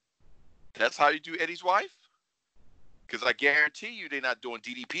 That's how you do Eddie's wife? Because I guarantee you they're not doing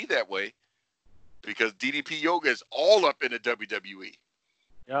DDP that way. Because DDP Yoga is all up in the WWE.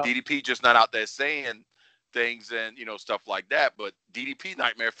 Yep. DDP just not out there saying things and, stuff like that. But DDP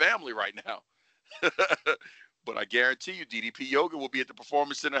Nightmare Family right now. But I guarantee you DDP Yoga will be at the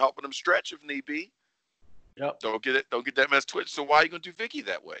Performance Center helping them stretch if need be. Yep. Don't get that mess twitched. So why are you going to do Vicky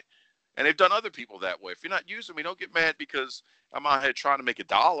that way? And they've done other people that way. If you're not using me, don't get mad because I'm out here trying to make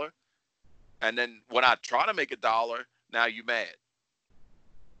 $1. And then when I try to make $1, now you mad.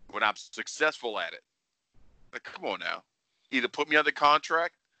 When I'm successful at it. Like, come on now. Either put me under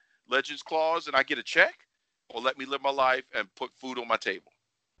contract, Legends Clause, and I get a check, or let me live my life and put food on my table.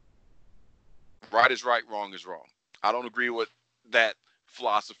 Right is right, wrong is wrong. I don't agree with that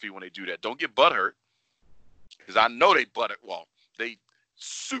philosophy when they do that. Don't get butthurt, because I know they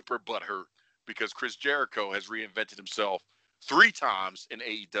super butthurt because Chris Jericho has reinvented himself 3 times in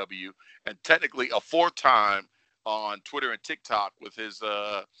AEW and technically a 4th time on Twitter and TikTok with his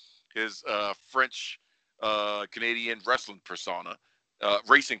French Canadian wrestling persona,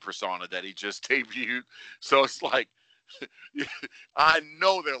 racing persona that he just debuted. So it's like, I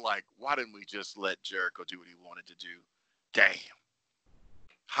know they're like, why didn't we just let Jericho do what he wanted to do? Damn.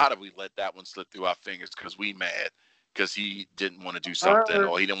 How did we let that one slip through our fingers because we mad because he didn't want to do something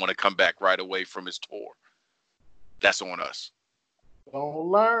or he didn't want to come back right away from his tour? That's on us. Don't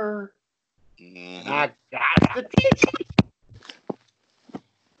learn. Mm-hmm. I got to teach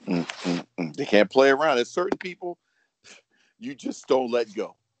you. They can't play around. There's certain people you just don't let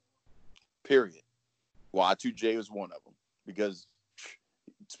go. Period. Y2J was one of them. Because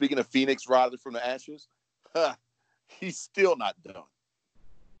speaking of Phoenix rising from the ashes, he's still not done.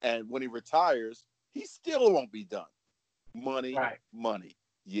 And when he retires, he still won't be done. Money, Right. money.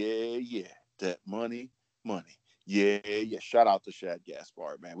 Yeah, yeah. That money, money. Yeah, yeah. Shout out to Shad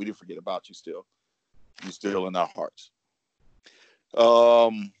Gaspard, man. We didn't forget about you still. You're still in our hearts.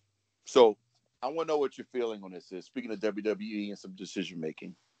 So I want to know what your feeling on this is. Speaking of WWE and some decision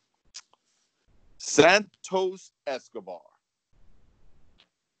making. Santos Escobar.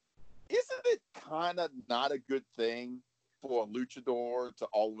 Isn't it kind of not a good thing for a luchador to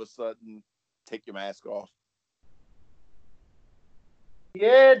all of a sudden take your mask off?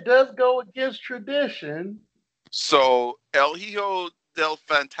 Yeah, it does go against tradition. So El Hijo del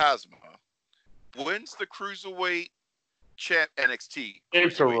Fantasma wins the Cruiserweight NXT Cruiserweight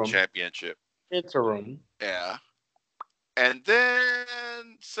Interim. Championship. Interim. Yeah. And then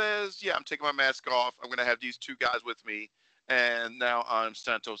says, yeah, I'm taking my mask off. I'm going to have these two guys with me. And now I'm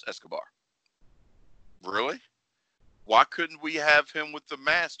Santos Escobar. Really? Why couldn't we have him with the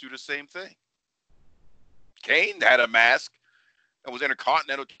mask do the same thing? Kane had a mask and was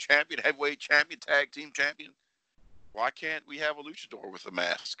Intercontinental Champion, Heavyweight Champion, Tag Team Champion. Why can't we have a luchador with a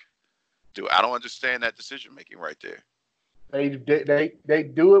mask? I don't understand that decision making right there. They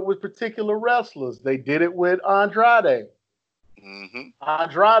do it with particular wrestlers. They did it with Andrade. Mm-hmm.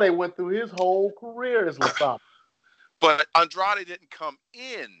 Andrade went through his whole career as LaSama. But Andrade didn't come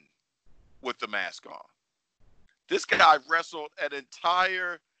in with the mask on. This guy wrestled an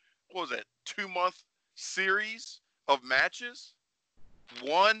entire, 2-month series of matches,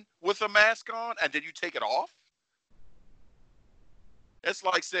 one with a mask on, and then you take it off? It's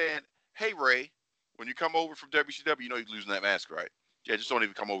like saying, hey, Ray, when you come over from WCW, you know you're losing that mask, right? Yeah, just don't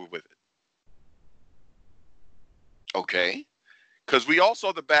even come over with it. Okay. Because we all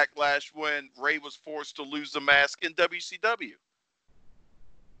saw the backlash when Ray was forced to lose the mask in WCW.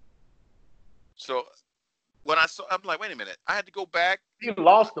 So when I'm like, wait a minute. I had to go back. He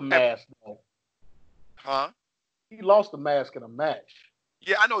lost the mask, though. Huh? He lost the mask in a match.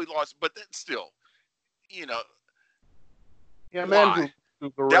 Yeah, I know he lost, but still, Yeah, why?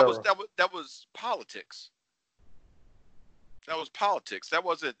 That was politics. That was politics. That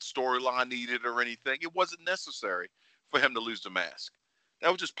wasn't storyline needed or anything. It wasn't necessary for him to lose the mask.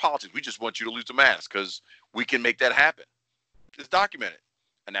 That was just politics. We just want you to lose the mask because we can make that happen. It's documented,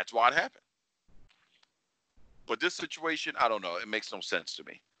 and that's why it happened. But this situation, I don't know. It makes no sense to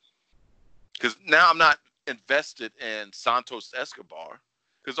me. Because now I'm not invested in Santos Escobar.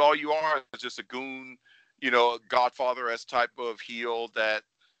 Because all you are is just a goon, Godfather-esque type of heel that,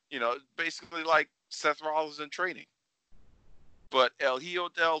 basically like Seth Rollins in training. But El Hijo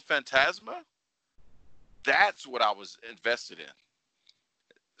del Fantasma, that's what I was invested in.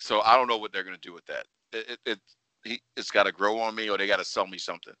 So I don't know what they're going to do with that. It's got to grow on me, or they got to sell me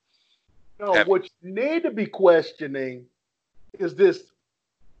something. No, what you need to be questioning is this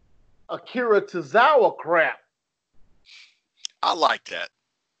Akira Tozawa crap. I like that.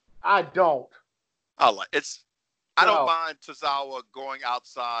 I don't. I don't mind Tozawa going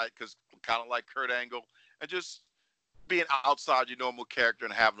outside because kind of like Kurt Angle and just being outside your normal character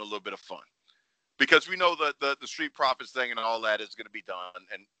and having a little bit of fun. Because we know that the Street Profits thing and all that is going to be done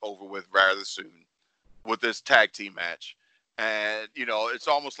and over with rather soon with this tag team match. And, it's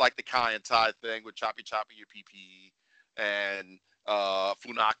almost like the Kai and Tai thing with Choppy your PP and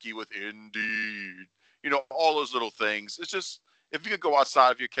Funaki with Indeed. All those little things. It's just, if you could go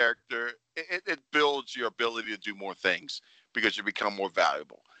outside of your character, it builds your ability to do more things because you become more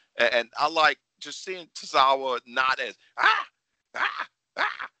valuable. And I like just seeing Tozawa not as,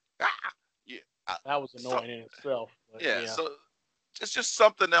 yeah. That was annoying in itself. But yeah, so it's just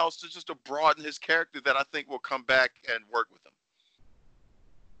something else to broaden his character that I think will come back and work with him.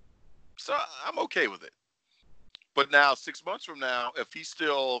 So I'm okay with it. But now, 6 months from now, if he's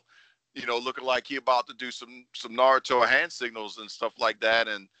still, looking like he about to do some Naruto hand signals and stuff like that,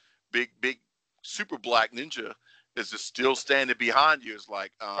 and big super black ninja is just still standing behind you, it's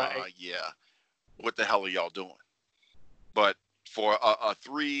like, yeah, what the hell are y'all doing? But for a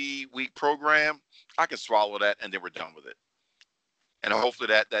 3-week program, I can swallow that, and then we're done with it. And hopefully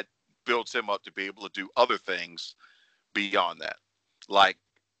that builds him up to be able to do other things beyond that, like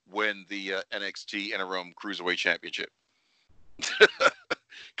win the NXT Interim Cruiserweight Championship.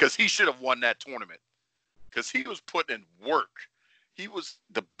 Because he should have won that tournament. Because he was putting in work. He was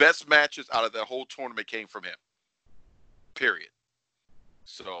the best matches out of that whole tournament came from him. Period.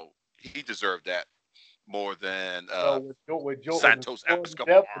 So he deserved that more than Santos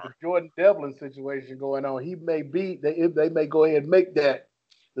Escobar. With the Jordan Devlin situation going on, they may go ahead and make that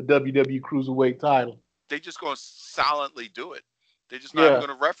the WWE Cruiserweight title. They just going to silently do it. They're just not going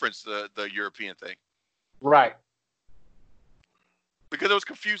to reference the European thing. Right. Because it was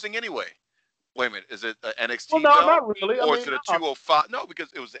confusing anyway. Wait a minute. Is it an Well, NXT no, belt? not really. I Or mean, is it a no. 205? No,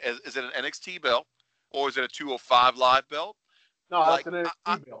 because is it an NXT belt? Or is it a 205 live belt? No, that's Like, an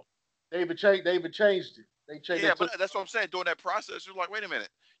NXT belt. David changed it. They yeah, but took. that's what I'm saying. During that process, you're like, wait a minute.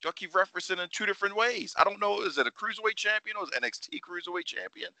 Y'all keep referencing in two different ways. I don't know. Is it a cruiserweight champion or is it NXT cruiserweight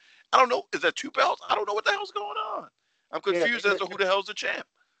champion? I don't know. Is that two belts? I don't know what the hell's going on. I'm Yeah, confused as to who the hell's the champ.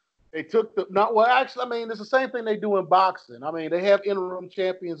 they took the not well. Actually, I mean, it's the same thing they do in boxing. I mean, they have interim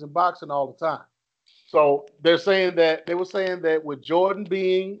champions in boxing all the time. So they were saying that with Jordan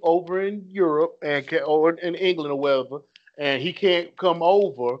being over in Europe or in England or wherever, and he can't come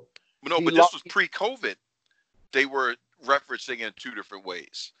over. No, He but this lost. was pre-COVID. They were referencing in two different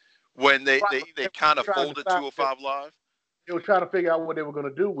ways. When they kind of folded 205 Live. They were trying to figure out what they were going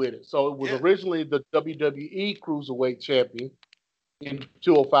to do with it. So it was originally the WWE Cruiserweight Champion in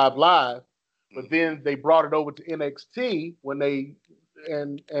 205 Live, but then they brought it over to NXT when they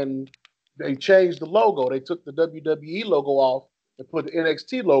changed the logo. They took the WWE logo off and put the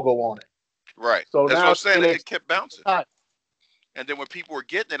NXT logo on it. Right. So that's now what I'm saying. NXT It kept bouncing. time. And then when people were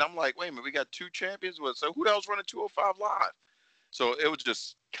getting it, I'm like, wait a minute, we got two champions. So who the hell's running 205 Live? So it was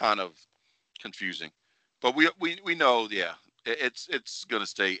just kind of confusing. But we know, yeah, it's gonna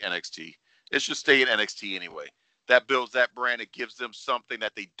stay NXT. It should stay in NXT anyway. That builds that brand. It gives them something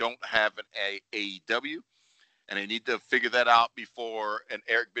that they don't have in AEW, and they need to figure that out before an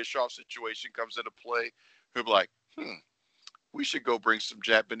Eric Bischoff situation comes into play. Who'll be like, we should go bring some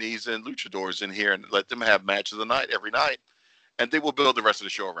Japanese and luchadors in here and let them have match of the night every night, and they will build the rest of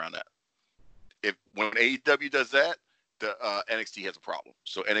the show around that. If when AEW does that, the NXT has a problem.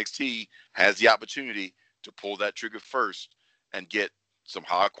 So NXT has the opportunity to pull that trigger first and get some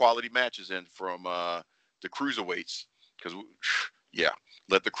high quality matches in from the cruiserweights. Because,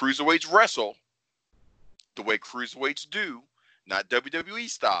 let the cruiserweights wrestle the way cruiserweights do, not WWE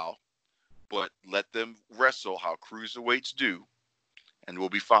style, but let them wrestle how cruiserweights do, and we'll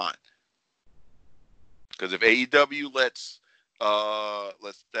be fine. Because if AEW lets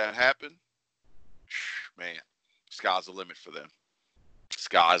that happen, man, sky's the limit for them.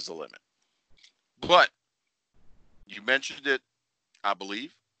 Sky's the limit. But you mentioned it, I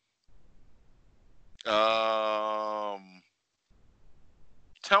believe. Tell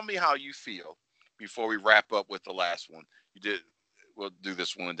me how you feel before we wrap up with the last one. We'll do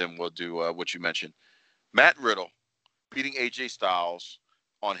this one, and then we'll do what you mentioned. Matt Riddle beating AJ Styles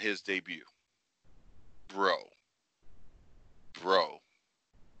on his debut. Bro.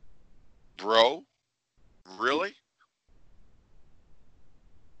 Really?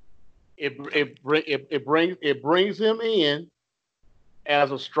 It brings him in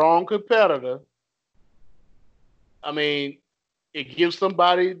as a strong competitor. I mean, it gives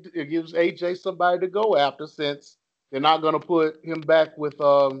AJ somebody to go after, since they're not going to put him back with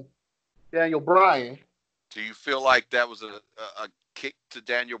Daniel Bryan. Do you feel like that was a kick to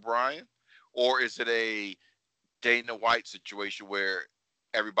Daniel Bryan, or is it a Dana White situation where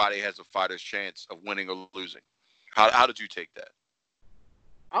everybody has a fighter's chance of winning or losing? How did you take that?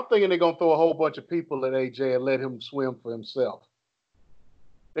 I'm thinking they're gonna throw a whole bunch of people at AJ and let him swim for himself.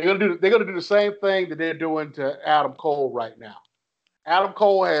 They're gonna do the same thing that they're doing to Adam Cole right now. Adam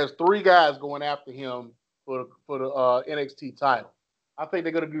Cole has 3 guys going after him for the NXT title. I think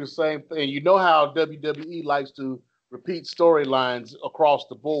they're gonna do the same thing. You know how WWE likes to repeat storylines across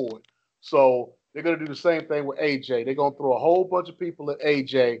the board, so they're gonna do the same thing with AJ. They're gonna throw a whole bunch of people at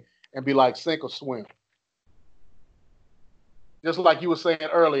AJ and be like, sink or swim. Just like you were saying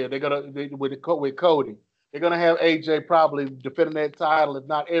earlier, with Cody, they're gonna have AJ probably defending that title, if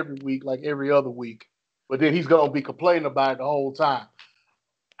not every week, like every other week. But then he's gonna be complaining about it the whole time.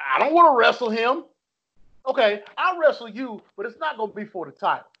 I don't want to wrestle him. Okay, I'll wrestle you, but it's not gonna be for the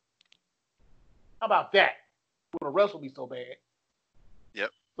title. How about that? You want to wrestle me so bad?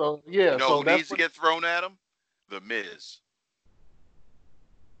 Yep. So yeah. You know who needs to get thrown at him? The Miz.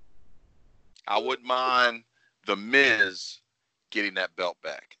 I wouldn't mind The Miz getting that belt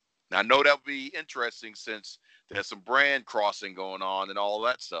back. Now, I know that would be interesting since there's some brand crossing going on and all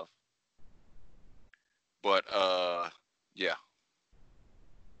that stuff. But, yeah.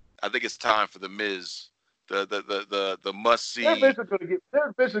 I think it's time for The Miz, the must-see. They're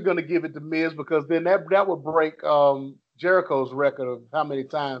eventually going to give it to Miz, because then that would break Jericho's record of how many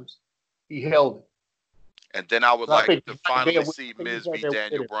times he held it. And then I would like to finally see Miz beat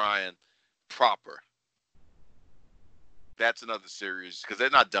Daniel Bryan proper. That's another series, because they're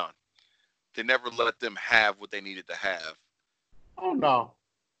not done. They never let them have what they needed to have. Oh, no.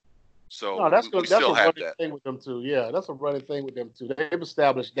 So no, that's we still have that thing with them too. Yeah, that's a running thing with them too. They've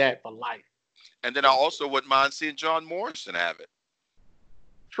established that for life. And then I also wouldn't mind seeing John Morrison have it.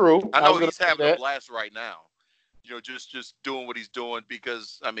 True. I I know was going to he's say having a that. blast right now. Just doing what he's doing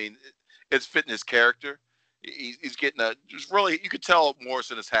because it's fitting his character. He's getting just really, you could tell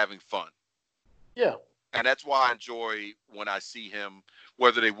Morrison is having fun. Yeah. And that's why I enjoy when I see him,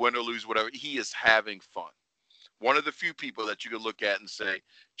 whether they win or lose, whatever, he is having fun. One of the few people that you can look at and say,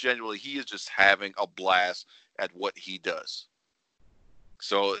 genuinely, he is just having a blast at what he does.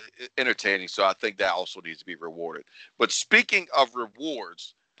 So entertaining. So I think that also needs to be rewarded. But speaking of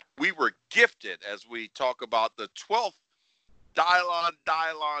rewards, we were gifted as we talk about the 12th Dylon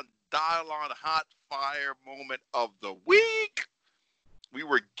hot fire moment of the week. We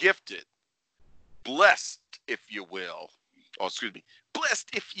were gifted, blessed, if you will, blessed,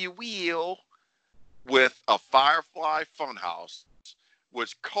 if you will, with a Firefly Funhouse,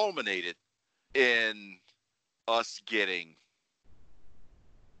 which culminated in us getting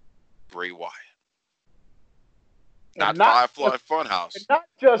Bray Wyatt. Not Firefly Funhouse. And not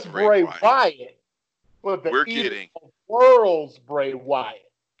just Bray Wyatt, but the Eater of Worlds Bray Wyatt.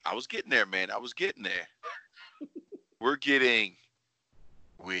 I was getting there, man. I was getting there. We're here.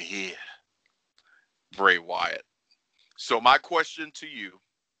 Bray Wyatt. So my question to you,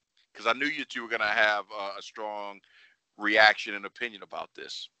 because I knew you were going to have a strong reaction and opinion about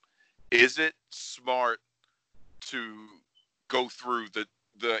this. Is it smart to go through the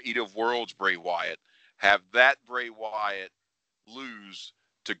Eater of Worlds Bray Wyatt, have that Bray Wyatt lose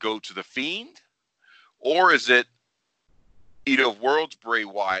to go to the Fiend? Or is it Eater of Worlds Bray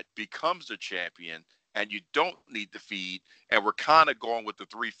Wyatt becomes the champion and you don't need the Fiend, and we're kind of going with the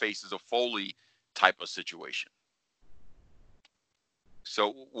three faces of Foley type of situation?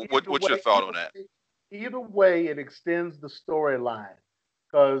 So what's your thought on that? Either way, it extends the storyline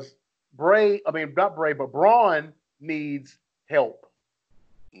because not Bray, but Braun needs help.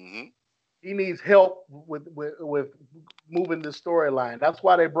 Mm-hmm. He needs help with moving the storyline. That's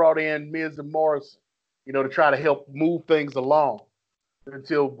why they brought in Miz and Morrison, to try to help move things along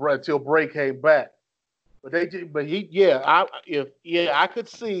until Bray came back. But I could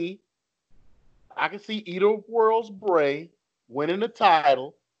see Eater of Worlds Bray winning the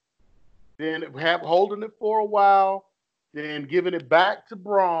title, then holding it for a while, then giving it back to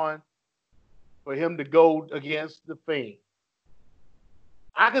Braun for him to go against the Fiend.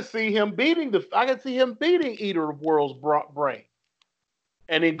 I could see him beating Eater of Worlds Bray,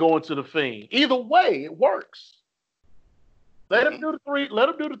 and then going to the Fiend. Either way, it works. Let him do the three. Let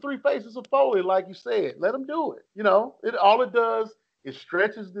him do the three faces of Foley, like you said. Let him do it. All it does is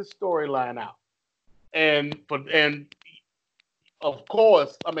stretches this storyline out, and of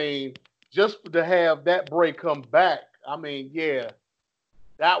course, just to have that Bray come back,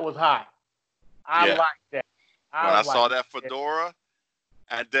 that was hot. I like that. When I saw that fedora,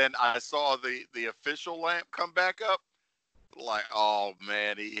 and then I saw the official lamp come back up, like, oh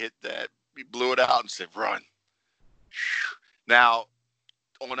man, he hit that. He blew it out and said, "Run." Now,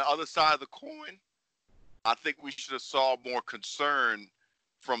 on the other side of the coin, I think we should have saw more concern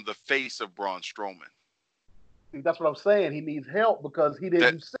from the face of Braun Strowman. That's what I'm saying. He needs help because he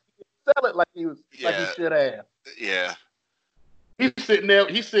didn't sell it like he should have. Yeah. He's sitting there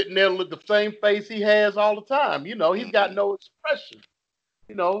with the same face he has all the time. He's got no expression.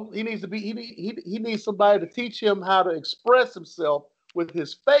 He needs to be. He needs somebody to teach him how to express himself with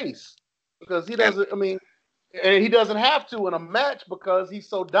his face because he doesn't. And he doesn't have to in a match because he's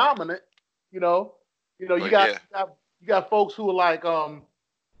so dominant. You got folks who are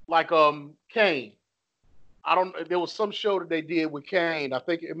like Kane. There was some show that they did with Kane. I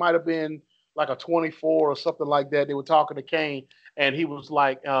think it might have been like a 24 or something like that. They were talking to Kane, and he was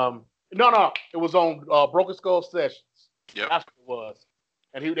like, no, it was on Broken Skull Sessions. Yep. That's what it was.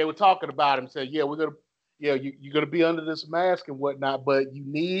 And they were talking about him, saying, you're gonna be under this mask and whatnot, but you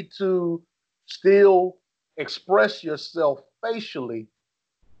need to still express yourself facially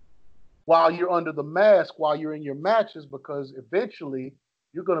while you're under the mask, while you're in your matches, because eventually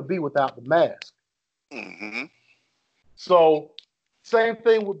you're gonna be without the mask. Mm-hmm. So, same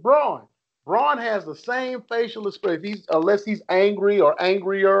thing with Braun. Braun has the same facial expression. Unless he's angry or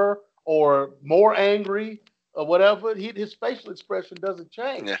angrier or more angry or whatever, his facial expression doesn't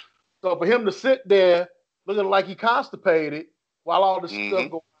change. Yeah. So for him to sit there looking like he constipated while all this stuff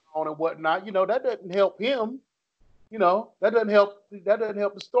going on and whatnot, that doesn't help him. That doesn't help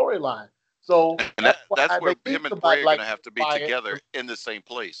the storyline. So that's where him and Bray are going to have to be together in the same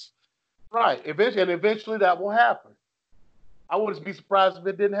place. Right. Eventually that will happen. I wouldn't be surprised if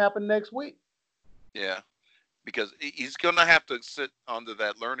it didn't happen next week. Yeah, because he's going to have to sit under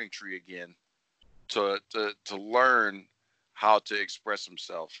that learning tree again to learn how to express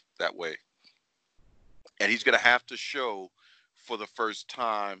himself that way. And he's going to have to show for the first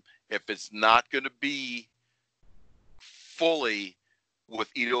time, if it's not going to be fully with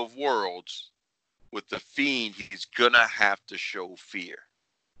Eater of Worlds, with The Fiend, he's going to have to show fear.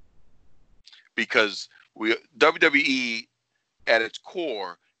 Because WWE at its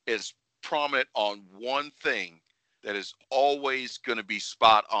core is prominent on one thing that is always going to be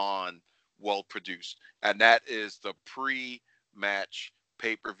spot on, well produced, and that is the pre-match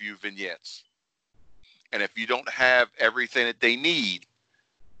pay-per-view vignettes. And if you don't have everything that they need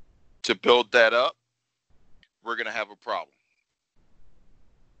to build that up, we're going to have a problem.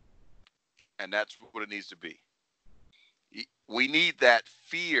 And that's what it needs to be. We need that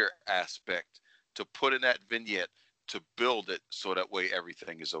fear aspect to put in that vignette to build it so that way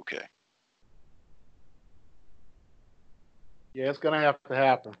everything is okay. Yeah, it's gonna have to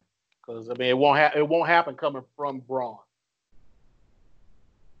happen because I mean it won't happen coming from Braun.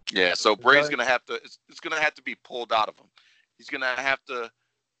 Yeah, so Bray's gonna have to. It's gonna have to be pulled out of him. He's gonna have to.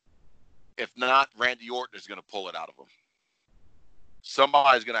 If not, Randy Orton is gonna pull it out of him.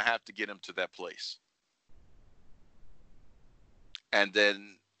 Somebody's gonna have to get him to that place, and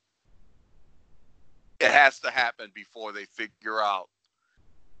then it has to happen before they figure out.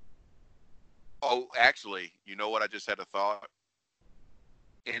 Oh, actually, you know what? I just had a thought.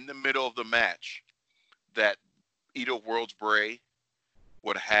 In the middle of the match, that Eater of Worlds Bray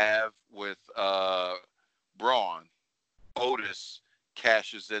would have with Braun, Otis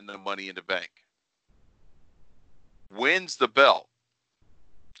cashes in the Money in the Bank, wins the belt,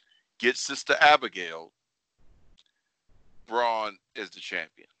 gets Sister Abigail. Braun is the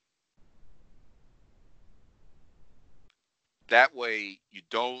champion. That way, you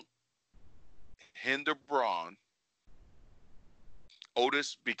don't hinder Braun.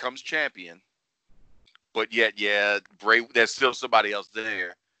 Otis becomes champion, but yet, Bray, there's still somebody else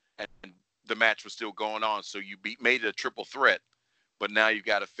there, and the match was still going on. So you made it a triple threat, but now you've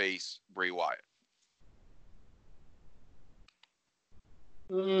got to face Bray Wyatt.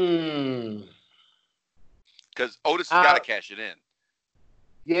 Because Otis has got to cash it in.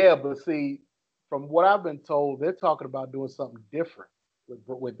 Yeah, but see, from what I've been told, they're talking about doing something different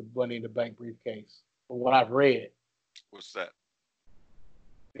with the Money in the Bank briefcase. From what I've read, what's that?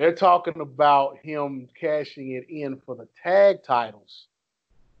 They're talking about him cashing it in for the tag titles.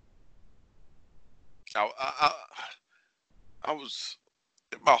 I was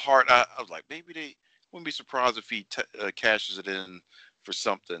in my heart. I was like, maybe they wouldn't be surprised if he cashes it in for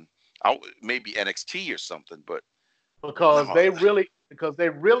something. Maybe NXT or something, but because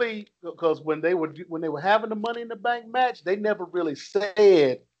when they were having the Money in the Bank match, they never really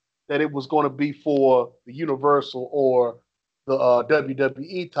said that it was going to be for the Universal or the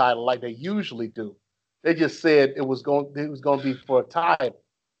WWE title like they usually do. They just said it was going to be for a title.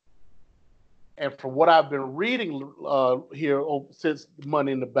 And from what I've been reading here since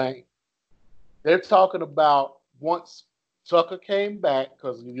Money in the Bank, they're talking about once Tucker came back,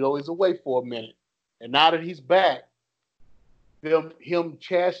 because he's away for a minute, and now that he's back, him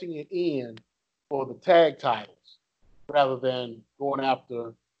cashing it in for the tag titles rather than going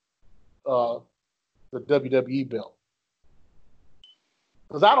after the WWE belt.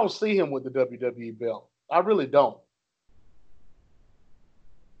 Because I don't see him with the WWE belt. I really don't.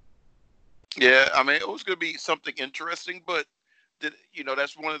 Yeah, I mean, it was going to be something interesting, but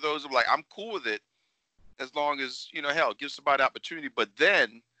that's one of those of like, I'm cool with it as long as, hell, give somebody opportunity. But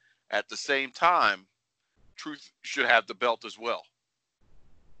then at the same time, Truth should have the belt as well.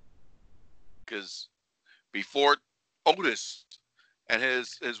 Because before Otis and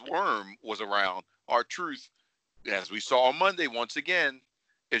his worm was around, R-Truth, as we saw on Monday, once again,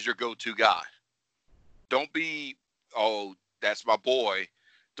 is your go-to guy. Don't be, oh, that's my boy.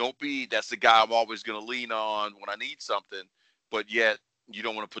 Don't be, that's the guy I'm always going to lean on when I need something, but yet you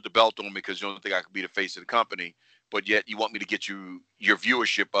don't want to put the belt on me because you don't think I can be the face of the company, but yet you want me to get your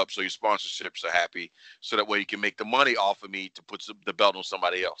viewership up so your sponsorships are happy, so that way you can make the money off of me to put the belt on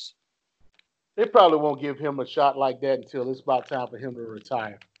somebody else. They probably won't give him a shot like that until it's about time for him to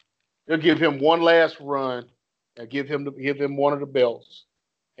retire. They'll give him one last run and give him one of the belts,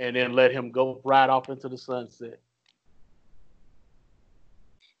 and then let him go right off into the sunset.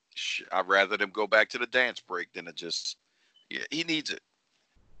 I'd rather them go back to the dance break than he needs it.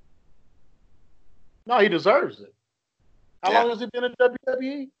 No, he deserves it. How long has he been in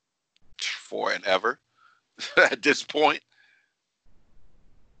WWE? Forever. At this point.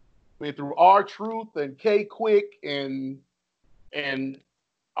 I mean, through R-Truth and K-Quick and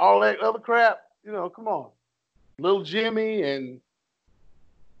all that other crap, come on. Little Jimmy and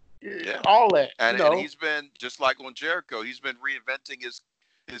all that. And he's been, just like on Jericho, he's been reinventing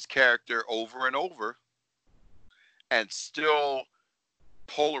his character over and over. and still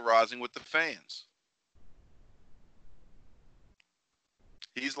polarizing with the fans.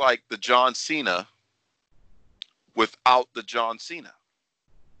 He's like the John Cena without the John Cena.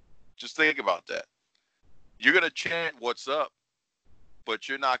 Just think about that. You're going to chant what's up, but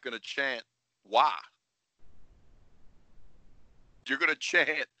you're not going to chant why. You're going to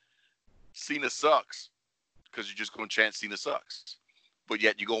chant Cena sucks because you're just going to chant Cena sucks. But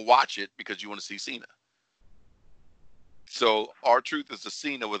yet you're going to watch it because you want to see Cena. So R-Truth is the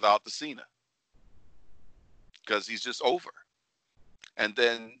Cena without the Cena because he's just over. And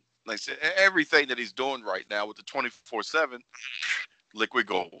then, like I said, everything that he's doing right now with the 24/7, liquid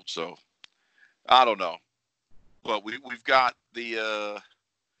gold. So I don't know. But we've got the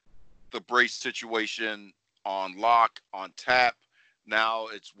Brace situation on lock, on tap. Now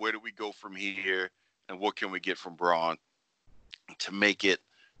it's where do we go from here, and what can we get from Braun to make it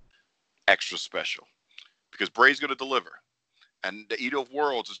extra special? Because Bray's going to deliver, and the Eater of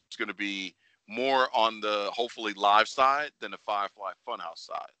Worlds is going to be more on the hopefully live side than the Firefly Funhouse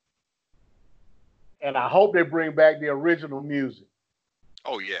side. And I hope they bring back the original music.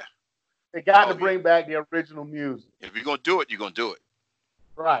 Oh yeah, they got to bring back the original music. If you're going to do it, you're going to do it.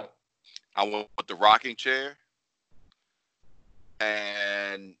 Right. I want the rocking chair.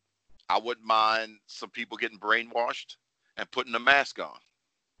 And I wouldn't mind some people getting brainwashed and putting a mask on.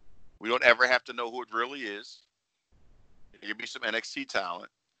 We don't ever have to know who it really is. There could be some NXT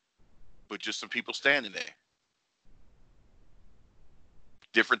talent, but just some people standing there.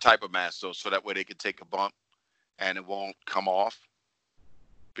 Different type of mask, so that way they can take a bump and it won't come off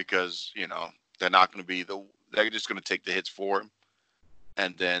because, they're not going to be they're just going to take the hits for him.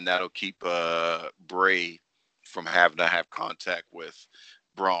 And then that'll keep Bray from having to have contact with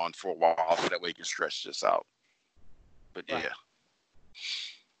Braun for a while, so that way he can stretch this out. But yeah,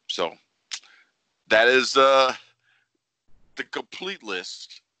 so that is the complete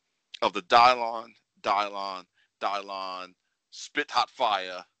list of the Dylon, Spit Hot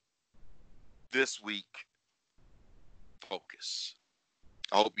Fire this week focus.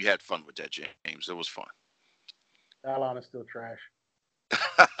 I hope you had fun with that, James. It was fun. Dylon is still trash.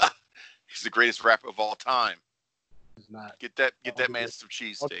 He's the greatest rapper of all time. He's not. Get that man some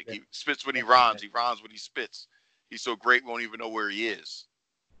cheesesteak. He spits when he rhymes. He rhymes when he spits. He's so great, we won't even know where he is.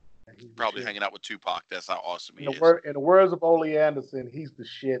 Probably hanging out with Tupac. That's how awesome he is. In the words of Ole Anderson, he's the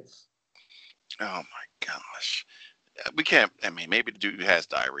shits. Oh my gosh. We can't. I mean, maybe the dude has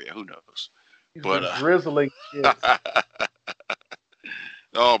diarrhea. Who knows? He's been drizzling shits.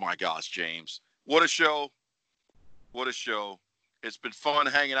 Oh my gosh, James. What a show. What a show. It's been fun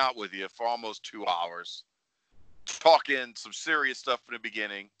hanging out with you for almost 2 hours. Talking some serious stuff in the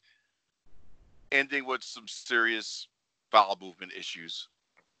beginning. Ending with some serious bowel movement issues.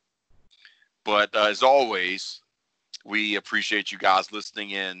 But as always, we appreciate you guys listening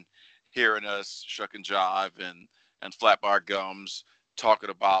in, hearing us shuck and jive and flap our gums,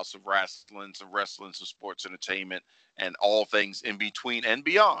 talking about some wrestling, some sports entertainment, and all things in between and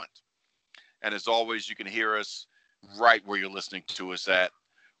beyond. And as always, you can hear us right where you're listening to us at,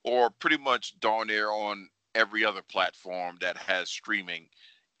 or pretty much darn near on every other platform that has streaming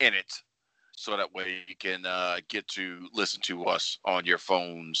in it. So that way you can get to listen to us on your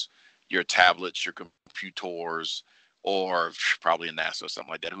phones, your tablets, your computers, or probably a NASA or something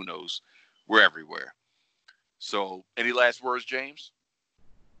like that. Who knows? We're everywhere. So any last words, James?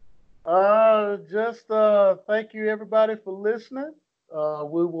 Just thank you everybody for listening.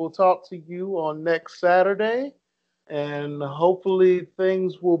 We will talk to you on next Saturday, and hopefully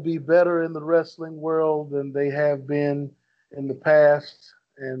things will be better in the wrestling world than they have been in the past,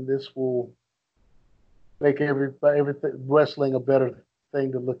 and this will make everything wrestling a better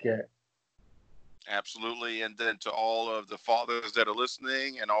thing to look at. Absolutely. And then to all of the fathers that are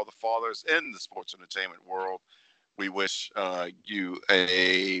listening and all the fathers in the sports entertainment world, we wish you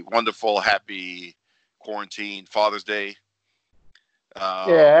a wonderful, happy quarantine Father's Day.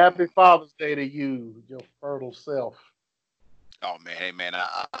 Happy Father's Day to you, your fertile self. Oh man, hey man,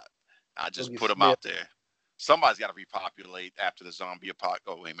 I just put them out there. Somebody's got to repopulate after the zombie apocalypse.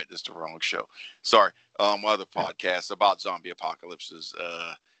 Oh wait a minute, this is the wrong show. Sorry, my other podcast about zombie apocalypses.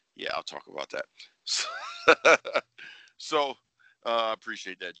 Yeah, I'll talk about that. So,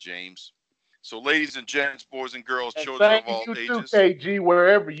 appreciate that, James. So, ladies and gents, boys and girls, and children of all ages. Thank you, KG,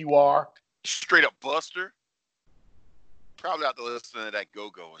 wherever you are. Straight up Buster. Probably out to listen to that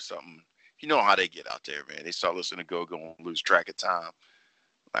Go-Go or something. You know how they get out there, man. They start listening to Go-Go and lose track of time.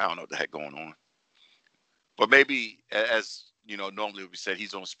 I don't know what the heck going on. But maybe, as you know, normally we said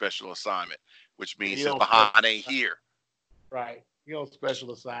he's on special assignment, which means his behind ain't here. Right. He's on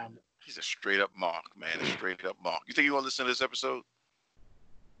special assignment. He's a straight up monk, man. A straight up monk. You think you want to listen to this episode?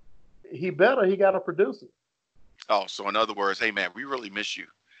 He better. He got to produce it. Oh, so in other words, hey man, we really miss you.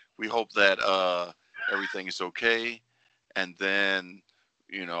 We hope that everything is okay. And then,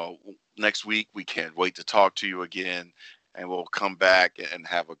 next week we can't wait to talk to you again, and we'll come back and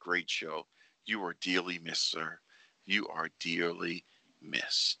have a great show. You are dearly missed, sir. You are dearly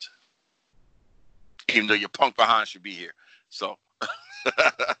missed. Even though your punk behind should be here. So,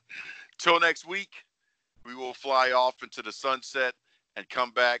 till next week, we will fly off into the sunset and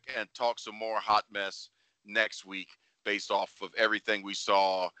come back and talk some more hot mess next week based off of everything we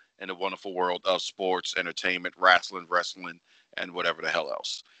saw in the wonderful world of sports, entertainment, wrestling, and whatever the hell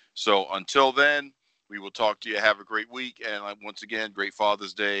else. So until then, we will talk to you. Have a great week. And once again, great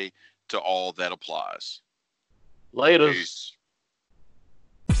Father's Day to all that applies. Later. Peace.